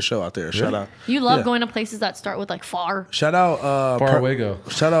Dakota. I did a show out there. Shout out. You love Yeah. going to places that start with like far. Shout out Far away go.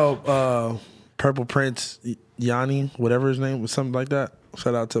 Shout out Purple Prince Yanni, whatever his name was, something like that.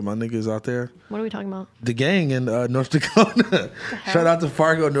 Shout out to my niggas out there. What are we talking about? The gang in North Dakota. Shout out to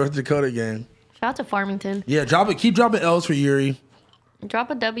Fargo, North Dakota gang. Shout out to Farmington. Yeah, keep dropping L's for Yuri.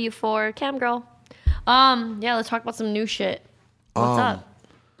 Drop a W for Cam Girl. Yeah, let's talk about some new shit. What's up?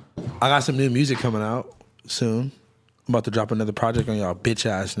 I got some new music coming out soon. I'm about to drop another project on y'all bitch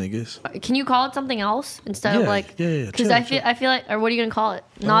ass niggas. Can you call it something else instead of Yeah, like? yeah, Because chill, I feel like, or what are you gonna call it?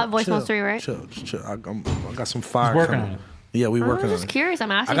 Not voicemail Chill, story, right? Chill. I got some fire. working coming. on it. Yeah, we I working was on just it. curious.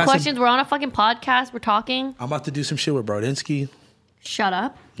 I'm asking got some- questions. We're on a fucking podcast. We're talking. I'm about to do some shit with Brodinsky. Shut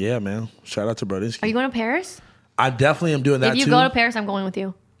up. Yeah, man. Shout out to Brodinsky. Are you going to Paris? I definitely am doing that If you too. go to Paris, I'm going with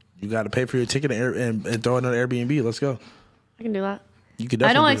you. You got to pay for your ticket and throw it on Airbnb. Let's go. I can do that. You could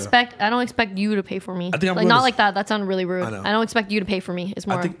I definitely. don't I don't expect you to pay for me. I think I'm like going not to- like that. That sounded really rude. I know. I don't expect you to pay for me. It's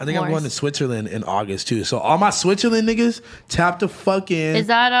more. I think I'm going more- to Switzerland in August too. So all my Switzerland niggas, tap the fuck in. Is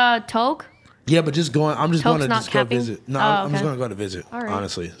that Toke? Yeah, but just going. I'm just Toke's going to not just go capping? visit. No, Oh, I'm just okay. going to go to visit. All right.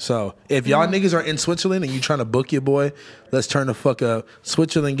 Honestly, so if y'all niggas are in Switzerland and you trying to book your boy, let's turn the fuck up.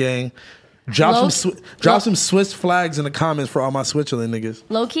 Switzerland gang, drop some Swiss flags in the comments for all my Switzerland niggas.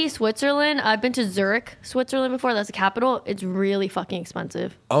 Low key Switzerland. I've been to Zurich, Switzerland before. That's the capital. It's really fucking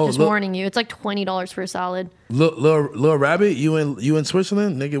expensive. Oh, just look- warning you. It's like $20 for a salad. Lil Rabbit, you in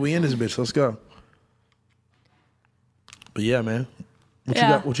Switzerland, nigga? We in this bitch. Let's go. But yeah, man,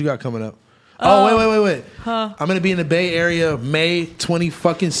 what you got coming up? Oh, wait. I'm gonna be in the Bay Area May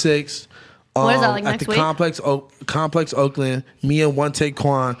 26th. What is that, like at next the week? Complex Oakland? Me and One Take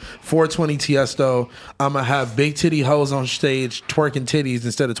Quan, 420 Tiesto. I'm gonna have big titty hoes on stage twerking titties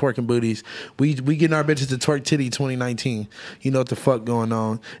instead of twerking booties. We getting our bitches to twerk titty 2019. You know what the fuck going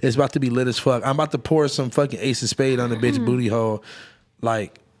on? It's about to be lit as fuck. I'm about to pour some fucking Ace of Spade on the bitch booty hole,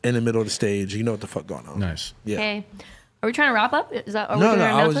 like in the middle of the stage. You know what the fuck going on? Nice. Yeah. Okay. Are we trying to wrap up? Is that? Are we No, doing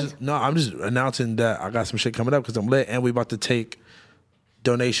our I was announcements? I'm just announcing that I got some shit coming up because I'm lit, and we about to take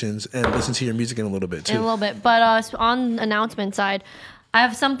donations and listen to your music in a little bit In a too. little bit. But on announcement side, I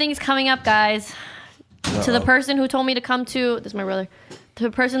have some things coming up, guys. To the person who told me to come to, this is my brother. To the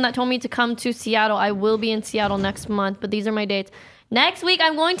person that told me to come to Seattle, I will be in Seattle next month, but these are my dates. Next week,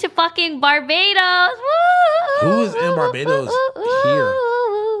 I'm going to fucking Barbados. Woo! Who is in Barbados here?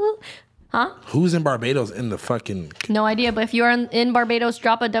 Huh? Who's in Barbados in the fucking? No idea, but if you are in Barbados,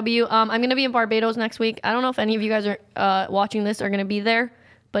 drop a W. I'm going to be in Barbados next week. I don't know if any of you guys are watching this are going to be there,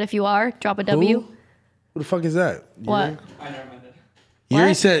 but if you are, drop a W. Who the fuck is that? What? I never mind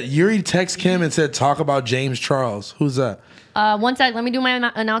Yuri text Kim and said talk about James Charles. Who's that? One sec. Let me do my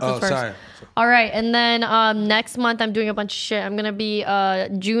announcements first. Sorry. All right, and then next month I'm doing a bunch of shit. I'm gonna be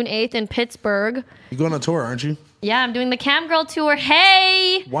June 8th in Pittsburgh. You're going on tour, aren't you? Yeah, I'm doing the Cam Girl tour.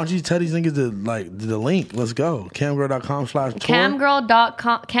 Hey. Why don't you tell these niggas the link? Let's go. Camgirl.com/tour.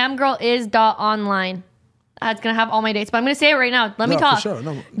 Camgirl.com. Camgirlis.online. That's gonna have all my dates, but I'm gonna say it right now. Let me talk. For sure.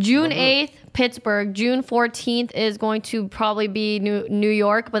 No, June 8th, Pittsburgh. June 14th is going to probably be New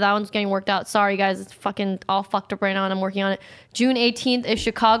York, but that one's getting worked out. Sorry guys, it's fucking all fucked up right now, and I'm working on it. June 18th is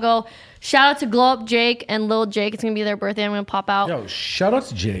Chicago. Shout out to Glow Up Jake and Lil Jake. It's gonna be their birthday. I'm gonna pop out. Yo, shout out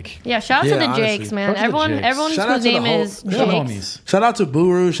to Jake. Yeah, shout out to the honestly. Jakes, man. Shout out to the Jakes. Everyone Shout out whose to the name whole- is The Jakes. homies. Shout out to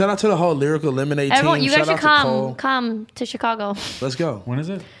Buru. Shout out to the whole Lyrical Lemonade Everyone, team. you guys Shout should out to Cole. come to Chicago. Let's go. When is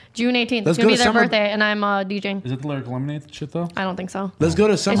it? June 18th. Let's It's gonna go be to their summer- birthday, and I'm DJing. Is it the Lyric Lemonade shit though? I don't think so. Let's go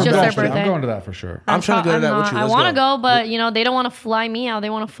to Summer It's just their Bash. birthday. I'm going to that for sure. I'm trying to go to that with not. you. I Let's want to go. go, but they don't want to fly me out. They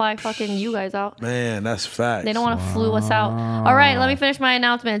want to fly fucking you guys out. Man, that's facts. They don't want to flew us out. All right, let me finish my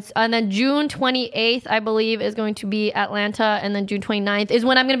announcements. And then June 28th, I believe, is going to be Atlanta. And then June 29th is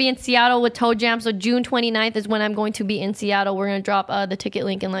when I'm going to be in Seattle with Toe Jam. So June 29th is when I'm going to be in Seattle. We're going to drop the ticket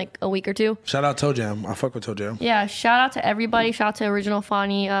link in like a week or two. Shout out Toe Jam. I fuck with Toe Jam. Yeah, shout out to everybody. Shout out to Original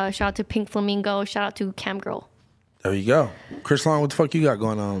Fawny. Shout out to Pink Flamingo. Shout out to Cam Girl. There you go. Chris Long, what the fuck you got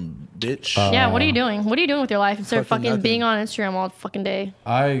going on, bitch? Yeah, what are you doing? What are you doing with your life instead of fucking fucking nothing. being on Instagram all fucking day?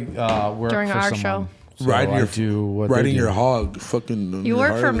 I work During for our someone. So riding I your do what they riding do. your hog. Fucking. You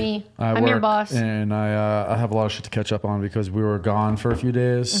work for Harley. me. I I'm your work, boss. and I have a lot of shit to catch up on because we were gone for a few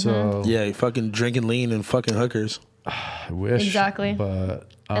days. Mm-hmm. So Yeah, you fucking drinking lean and fucking hookers. I wish Exactly. but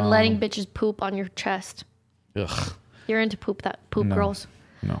And letting bitches poop on your chest. ugh, You're into poop No. girls.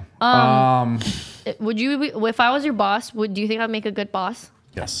 no. Would you be, if I was your boss, do you think I'd make a good boss?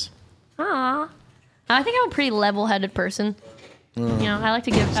 Yes. I think I'm a pretty level-headed person. You know, I like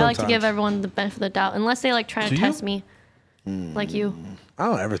to give Sometimes. everyone the benefit of the doubt, unless they like try to Do you? test me, like you. I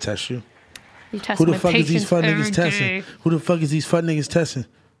don't ever test you. You test Who the my fuck is these patience fat every niggas testing? day. Who the fuck is these fat niggas testing?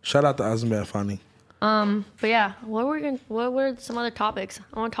 Shout out to Azenbad Fani. But yeah, what were some other topics?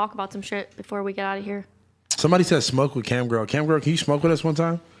 I want to talk about some shit before we get out of here. Somebody said smoke with Cam Girl. Cam Girl, can you smoke with us one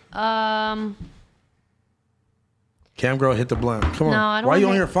time? Cam Girl, hit the blunt. Come on. No, I don't Why you wanna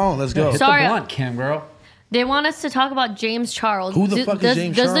on hit- your phone? Let's go. Hit Sorry. the blunt, Cam girl. They want us to talk about James Charles. Who the fuck is does,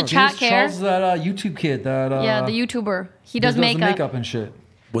 James does the Charles? chat James care? Charles, that YouTube kid that Yeah, the YouTuber. He does the makeup. makeup and shit.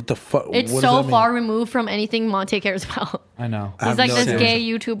 What the fuck? It's what does so that mean? far removed from anything Monte cares about. I know. I He's have like no this idea. gay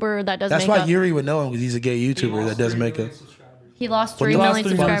YouTuber that does That's makeup. why Yuri would know him because he's a gay YouTuber that does makeup. He lost What 3 the- million Lost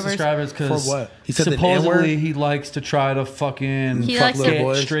 3 million subscribers. subscribers because For what? He said the supposedly N-word? he likes to try to fucking He fuck likes to- little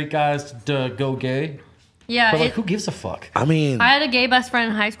boys. straight guys to go gay. Yeah, But like, who gives a fuck? I mean, I had a gay best friend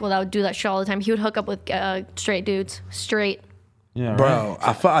in high school that would do that shit all the time. He would hook up with straight dudes. Straight. Yeah, bro,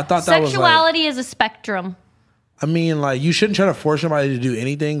 I thought that was like. Sexuality is a spectrum. I mean, like you shouldn't try to force somebody to do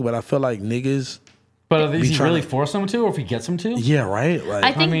anything, but I feel like niggas. But is he trying really to- force them to, or if he gets them to? Yeah, right. Like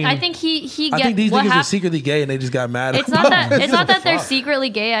I think mean, he I gets think these what niggas are hap- secretly gay and they just got mad. It's not that it's not that they're fuck? secretly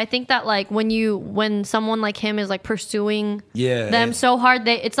gay. I think that like when someone like him is like pursuing Yeah, them and- so hard,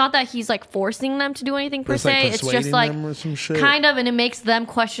 it's not that he's like forcing them to do anything per It's, like, se. It's just persuading like them or some shit. kind of, and it makes them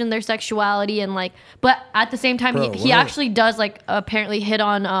question their sexuality and like. But at the same time, Bro, he what? actually does like apparently hit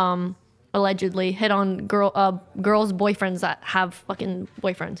on allegedly hit on girls' boyfriends that have fucking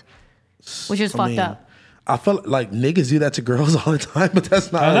boyfriends, which is fucked up. I feel like niggas do that to girls all the time, but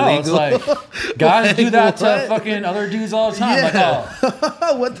that's not I know. illegal. It's like guys do that to What? fucking other dudes all the time. Yeah. Like,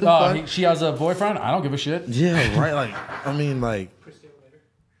 oh, what the fuck? she has a boyfriend. I don't give a shit. Yeah, right. Like, I mean, like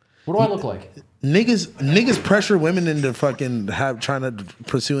What do I look like? niggas pressure women into fucking trying to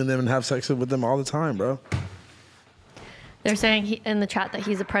pursuing them and have sex with them all the time, bro. They're saying in the chat that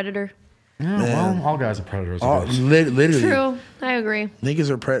he's a predator. Yeah, well, all guys are predators. I All, guess. literally, True, I agree.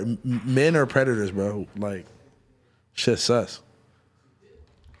 niggas are men are predators, bro. Like, shit sus.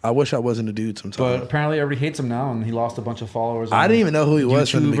 I wish I wasn't a dude But sometimes. apparently everybody hates him now, and he lost a bunch of followers. I on didn't even know who he was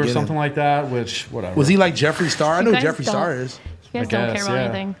from the YouTube or beginning. something like that. Which whatever. Was he like Jeffree Star? I know who guys Jeffree don't- Star is. You guys I don't guess, care about yeah.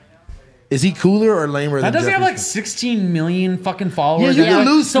 anything. Is he cooler or lamer That than doesn't Jeffree have like Star? 16 million fucking followers. Yeah, you and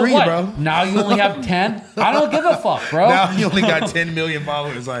can lose so 3, what? bro. Now you only have 10. I don't give a fuck, bro. Now he only got 10 million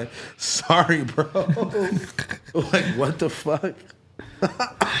followers. Like, sorry, bro. Like, what the fuck?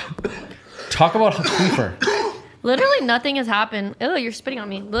 Talk about queefer. Literally nothing has happened. Oh, you're spitting on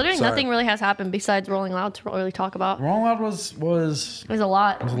me. Literally Sorry. nothing really has happened besides Rolling Loud to really talk about. Rolling Loud was There's a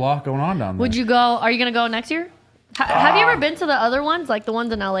lot. there's a lot going on down there. Would you go? Are you gonna go next year? Have you ever been to the other ones, like the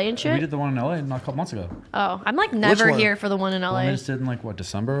ones in LA and We shit? did the one in LA not a couple months ago. Oh, I'm like never one? here for the one in We LA. just did in like what,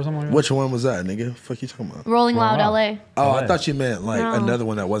 December or something like that? Which one was that, nigga? Fuck you talking about? Rolling Loud Wow. LA. Oh, I LA. thought you meant like No. another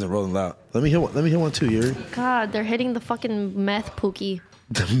one that wasn't Rolling Loud. Let me hear one. Let me hear one too, Yuri. God, they're hitting the fucking meth pookie.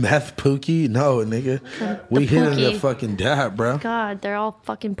 The meth pookie? No, nigga. We hitting the pookie. fucking dab, bro. God, they're all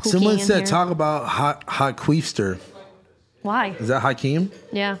fucking pookie. Someone in said here. talk about hot queefster. Why? Is that Hakeem?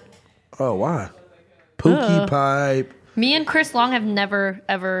 Yeah. Oh, why? Pookie pipe. Me and Chris Long have never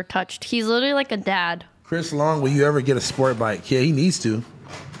ever touched. He's literally like a dad. Chris Long, will you ever get a sport bike? Yeah, he needs to.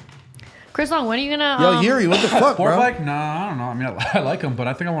 Chris Long, when are you gonna? Yo, Yuri, what the fuck, Sport bro? bike? No, I don't know. I mean, I like them, but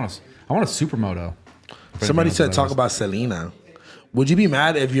I think I want a supermoto. Somebody If said anybody talk knows about Selena. Would you be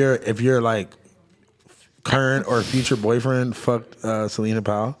mad if your like current or future boyfriend fucked Selena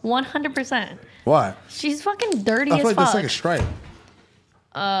Powell? 100%. Why? She's fucking dirty I as feel like fuck. that's like a stripe.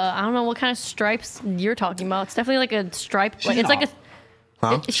 I don't know what kind of stripes you're talking about. It's definitely like a stripe. She's Like it's an like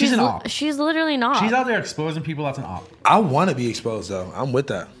op. Huh? She's an op. She's literally not. She's out there exposing people. That's an op. I want to be exposed though. I'm with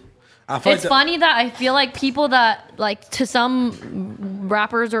that. I feel It's like funny that I feel like people that like to some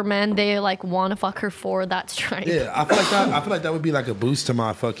rappers or men they like want to fuck her for that stripe. Yeah, I feel like that. I feel like that would be like a boost to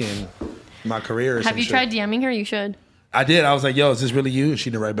my career. Or Have some you shit. tried DMing her? You should. I did. I was like, "Yo, is this really you?" And she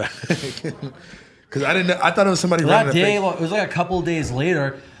didn't write back. Because I didn't. Know, I thought it was somebody That running a day, fake. well, it was like a couple of days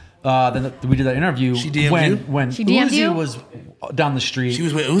later. Then we did that interview. She DM'd when you? when She DM'd Uzi you? was down the street. She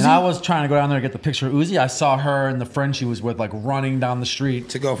was with And Uzi? I was trying to go down there and get the picture of Uzi. I saw her and the friend she was with like running down the street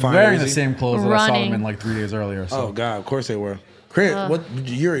To go find wearing Uzi? the same clothes that I saw them Running. in like 3 days earlier. So. Oh God, of course they were. Chris, what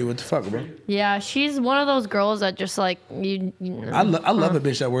Yuri? What the fuck, bro? Yeah, she's one of those girls that just like you I love a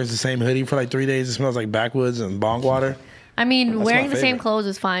bitch that wears the same hoodie for like 3 days. It smells like backwoods and bong water. I mean, That's wearing my the same favorite. clothes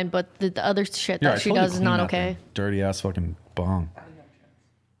is fine, but the other shit Yeah, that I she totally does is clean not that okay. thing. Dirty ass fucking bong.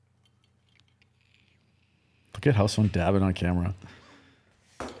 Look at House Phone dabbing on camera.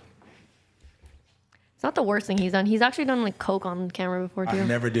 It's not the worst thing he's done. He's actually done like coke on camera before I too.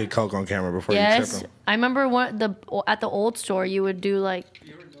 never did coke on camera before. You Yes, tripping. I remember at the old store you would do like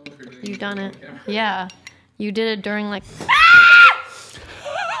you've done it. Yeah, you did it during like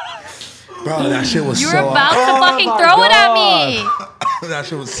Bro, that shit was you were so. about to fucking my throw it at God. me. that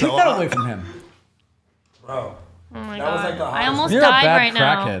shit was Keep so. that away from him. Bro, Oh my That was god, like the I hottest- almost You're a died bad right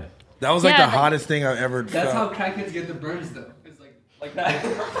now. crackhead. that was like Yeah, the that- hottest thing I've ever That's felt. how crackheads get the burns, though. It's like that.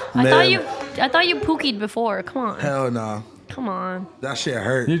 I thought you pookied before. Come on, Hell no, come on. that shit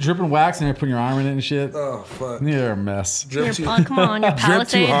hurt. You're dripping wax and you're putting your arm in it and shit. Oh fuck. You're a mess. Drip too, Come on, your drip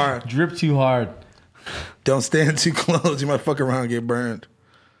too Palisade. hard. Drip too hard. Don't stand too close. You might fuck around and get burned.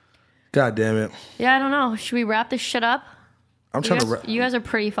 God damn it. Yeah, I don't know. Should we wrap this shit up? I'm You trying guys, to. you guys are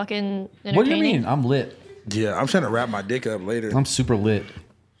pretty fucking entertaining. What do you mean? I'm lit. Yeah, I'm trying to wrap my dick up later. I'm super lit.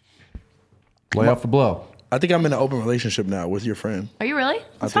 Lay off the blow. I think I'm in an open relationship now with your friend. Are you really?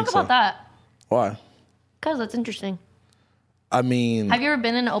 Let's think talk about so. that. Why? Cause that's interesting. I mean, Have you ever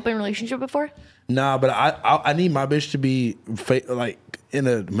been in an open relationship before? nah, but I need my bitch to be like in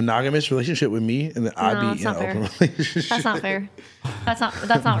a monogamous relationship with me, and then I No, be that's in an not open fair. relationship. That's not fair.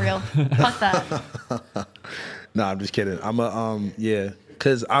 That's not real. Fuck that. Nah, I'm just kidding. I'm a yeah.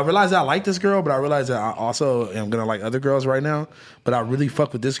 Cause I realize I like this girl, but I realize that I also am gonna like other girls right now. But I really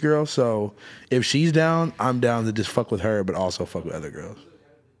fuck with this girl, so if she's down, I'm down to just fuck with her, but also fuck with other girls.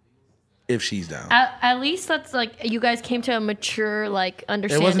 If she's down. At least that's like you guys came to a mature like It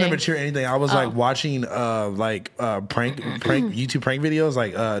understanding. wasn't immature or anything. I was Oh. like watching prank YouTube prank videos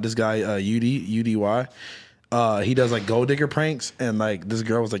like this guy UDY. He does like gold digger pranks, and like this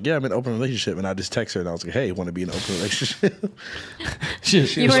girl was like, "Yeah, I'm in an open relationship," and I just text her and I was like, "Hey, want to be in an open relationship?" She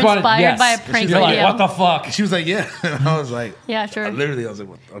You were responded, inspired yes. by a And prank she's like, video. what the fuck? She was like, "Yeah," and I was like, Yeah, sure. Literally, I was like,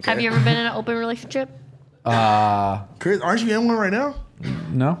 what? "Okay." Have you ever been in an open relationship? Chris, aren't you in one right now?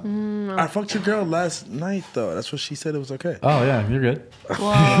 No? I fucked your girl last night though. That's what she said. It was okay. Oh, yeah, you're good.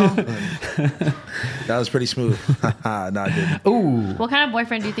 Whoa. That was pretty smooth. No, I didn't. Ooh, What kind of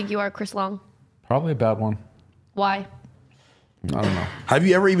boyfriend do you think you are, Chris Long? probably a bad one. Why? I don't know. Have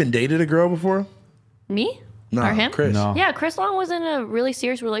you ever even dated a girl before? Me? No, Or him? Chris. No. Yeah, Chris Long was in a really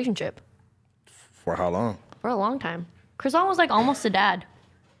serious relationship For how long? for a long time. Chris Long was like almost a dad.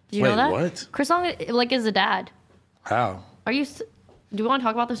 Did you Wait, know that? what? Chris Long like is a dad. How? Are you? Do we want to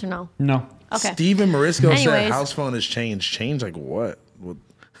talk about this or no? No. Okay. Steven Morisco said Anyways. house phone has changed. Changed like what?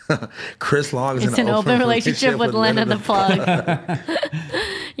 Chris Long is It's in an open relationship with Linda the Plug.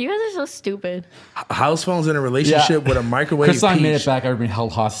 You guys are so stupid. House phone's in a relationship with a microwave Chris Long made peach. it back after being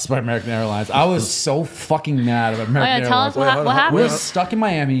held hostage by American Airlines. I was so fucking mad about American Oh yeah, tell us Airlines. what hold on. We were happened. stuck in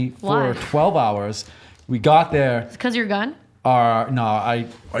Miami for Why? 12 hours. We got there. Because your gun? No, I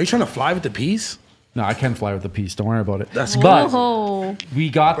Are you trying to fly with the piece? No, I can fly with the piece. Don't worry about it. That's but Whoa. we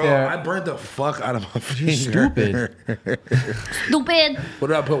got Bro, there. I burned the fuck out of my finger. Stupid. Stupid. What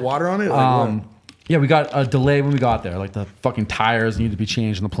did I put water on it? Like, what? Yeah, we got a delay when we got there. Like the fucking tires need to be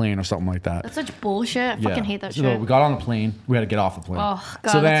changed on the plane or something like that. That's such bullshit. I fucking hate that So shit. we got on the plane. We had to get off the plane. Oh,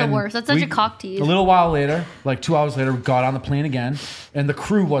 God, that's the worst. That's such a cock tease. A little while later, like 2 hours later, we got on the plane again, and the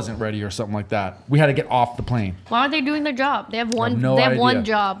crew wasn't ready or something like that. We had to get off the plane. Why aren't they doing their job? They have one. no they have idea. one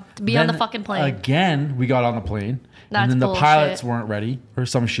job to be on the Then fucking plane. Again, we got on the plane, That's and then the bullshit. pilots weren't ready or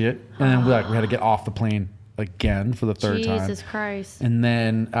some shit, and then we had to get off the plane again for the third time. Jesus Christ. And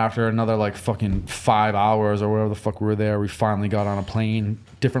then after another like fucking 5 hours or whatever the fuck we were there, we finally got on a plane,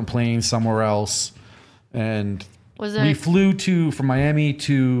 different plane somewhere else, and Was we it? flew from Miami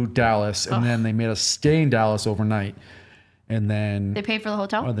to Dallas, and then they made us stay in Dallas overnight, and then They paid for the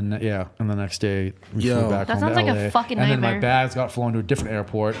hotel. and the next day we Yo. flew back That home sounds to like a LA. fucking and then my nightmare. bags got flown to a different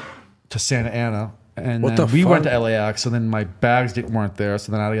airport to Santa Ana. And What then the we went fuck? to LAX, so then my bags weren't there.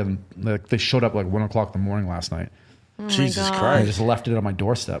 So then I got them, like, they showed up like 1 o'clock in the morning last night. Jesus God. I Christ. just left it on my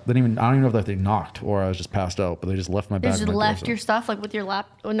doorstep. I don't even know if they knocked or I was just passed out, but they just left my They bag. just on my left doorstep. your stuff like with your lap.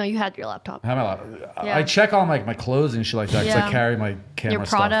 Oh no, you had your laptop. I have my Yeah. I check all my clothes and shit like that because Yeah. I carry my camera Your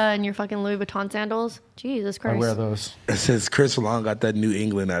Prada stuff. and your fucking Louis Vuitton sandals. Jesus I Christ. wear those. It says Chris Long got that New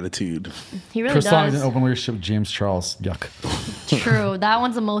England attitude. He really Chris Long is does. an open relationship with James Charles. Yuck. True. That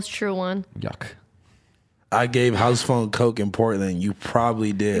one's the most true one. Yuck. I gave house phone Coke in Portland. You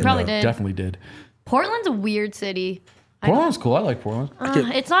probably did. You probably No, did. Definitely did. Portland's a weird city. Portland's cool. I like Portland.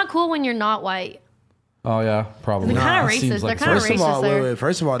 It's not cool when you're not white. Oh yeah, probably. They're kinda It seems racist. They're kinda First of racist all, there.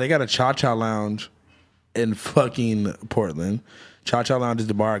 First of all, they got a Cha-Cha Lounge in fucking Portland. Cha-Cha Lounge is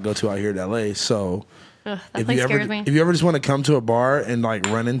the bar I go to out here in LA. So Ugh, that if place you scares ever me. if you ever just want to come to a bar and like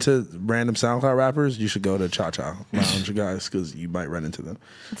run into random SoundCloud rappers, you should go to Cha-Cha Lounge, guys, because you might run into them.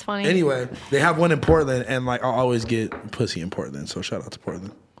 It's funny. Anyway, they have one in Portland, and like I'll always get pussy in Portland. So shout out to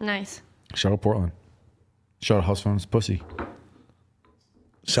Portland. Nice. Shout out Portland. Shout out House Phone's pussy.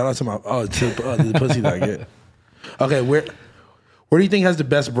 Shout out to my the pussy that I get. Okay, where do you think has the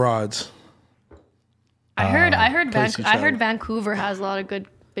best broads? I heard place you travel. Vancouver has a lot of good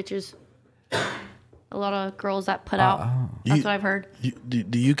bitches. A lot of girls that put out. That's You- what I've heard.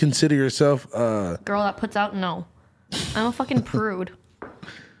 Do you consider yourself? Girl that puts out, no. I'm a fucking prude.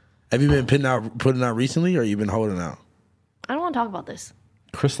 Have you been putting out recently, or you been holding out? I don't want to talk about this.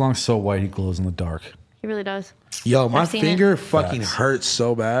 Chris Long's so white he glows in the dark. He really does. Yo, my I've seen finger fucking Facts. hurts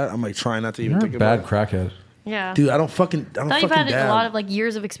so bad. I'm like trying not to even You're a think bad about it. crackhead. Yeah. Dude, I don't fucking thought you've had dab. a lot of like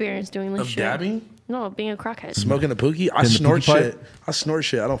years of experience doing this Of shit. dabbing, No, being a crackhead. smoking a pookie. I In the snort pookie pipe? shit. I snort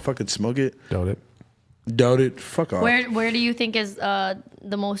shit. I don't fucking smoke it. Doubt it. Doubt it. Fuck off. Where do you think is the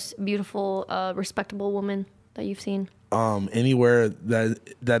most beautiful, respectable woman that you've seen? Anywhere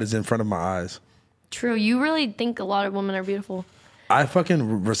that is in front of my eyes. True. You really think a lot of women are beautiful. I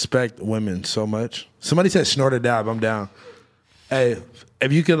fucking respect women so much. Somebody said snort a dab. I'm down. Hey,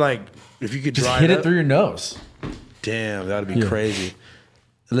 if you could Just dry hit it up, through your nose. damn, that'd be Yeah. crazy.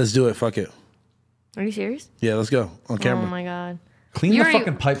 Let's do it. Fuck it. Are you serious? Yeah, let's go on camera. Oh my god. Clean Yuri- the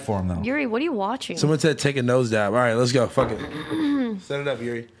fucking pipe for him though. Yuri, what are you watching? Someone said take a nose dab. All right, let's go. Fuck it. Set it up,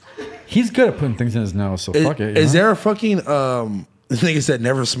 Yuri. He's good at putting things in his nose, so fuck it. you Is know? there a fucking the nigga said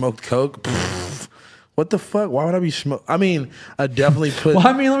never smoked coke? Pfft. What the fuck? Why would I be smoke? I mean, I definitely put. Well,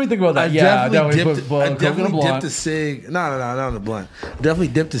 I mean, let me think about I that. Yeah, definitely put dipped. coke I in a definitely blunt. dipped a cig. No, not in the blunt. Definitely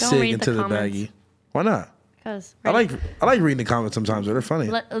dipped a Don't cig read the into the comments. baggie. Why not? Because I like reading the comments sometimes. They're funny.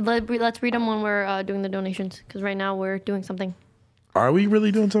 let's read them when we're doing the donations. Because right now we're doing something. Are we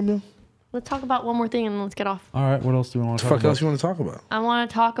really doing something? Let's talk about one more thing and then let's get off. All right, what else do we want to What talk the fuck else about? you want to talk about? I want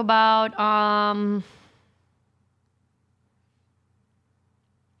to talk about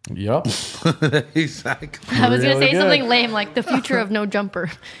Yup. Exactly. I was gonna Really say good. something lame like the future of no jumper.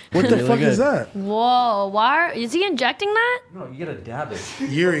 What the Really fuck is good. that? Whoa, why is he injecting that? No, you gotta dab it.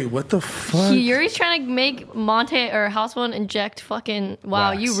 Yuri, what the fuck? Yuri's trying to make Monte or Housephone inject fucking.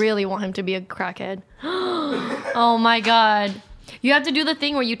 Wow, Wax. you really want him to be a crackhead. Oh my god. You have to do the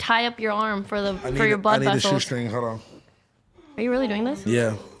thing where you tie up your arm for your blood I need a vessels. shoestring. Hold on. Are you really doing this?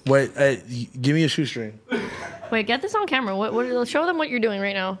 Yeah. Wait. Hey, give me a shoestring. Wait, get this on camera. What show them what you're doing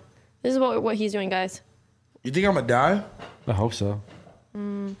right now. This is what he's doing, guys. You think I'm gonna die? I hope so.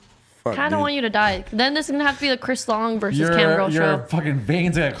 Fuck, Kind of dude. want you to die. Then this is gonna have to be the Chris Long versus Cam Girl your show. fucking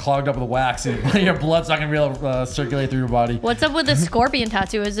veins get clogged up with wax, and your blood's not gonna be able to circulate through your body. What's up with the scorpion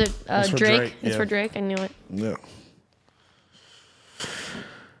tattoo? Is it for Drake? Drake, It's yeah. for Drake. I knew it. Yeah.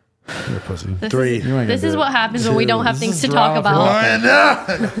 You're a pussy. This Three. Is, You ain't this gonna is do what it. happens when we don't have This things is to talk drama for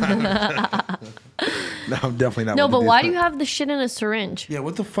about. One. No, I'm definitely not. No, about to but why that. do you have the shit in a syringe? Yeah,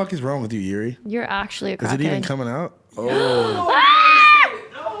 what the fuck is wrong with you, Yuri? You're actually a crackhead. Is it even coming out? Oh,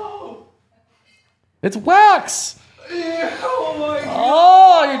 It's wax.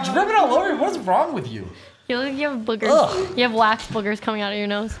 Oh, you're dripping all over. What is wrong with you? You look like you have boogers. Ugh. You have wax boogers coming out of your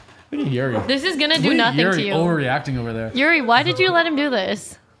nose. Look at Yuri. This is gonna do Look at nothing Yuri to you. overreacting over there. Yuri, why did you let him do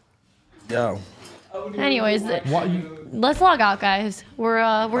this? yo. Anyways, What you? let's log out, guys. We're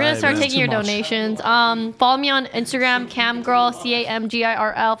gonna start man, taking your too much. donations. Follow me on Instagram, Camgirl,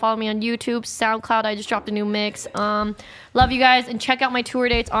 CAMGIRL. Follow me on YouTube, SoundCloud. I just dropped a new mix. Love you guys, and check out my tour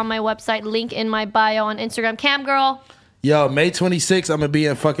dates on my website. Link in my bio on Instagram, Camgirl. Yo, May 26th, I'm gonna be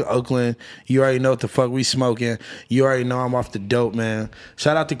in fucking Oakland. You already know what the fuck we smoking. You already know I'm off the dope, man.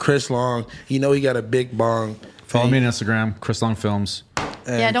 Shout out to Chris Long. You know he got a big bong. Follow me on Instagram, Chris Long Films.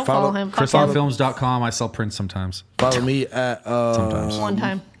 And Yeah, don't follow him. Fuck him. ChrisLongFilms.com. I sell prints sometimes. Follow me at Sometimes. One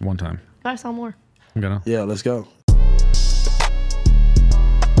time. One time. Gotta sell more. I'm gonna. yeah, let's go.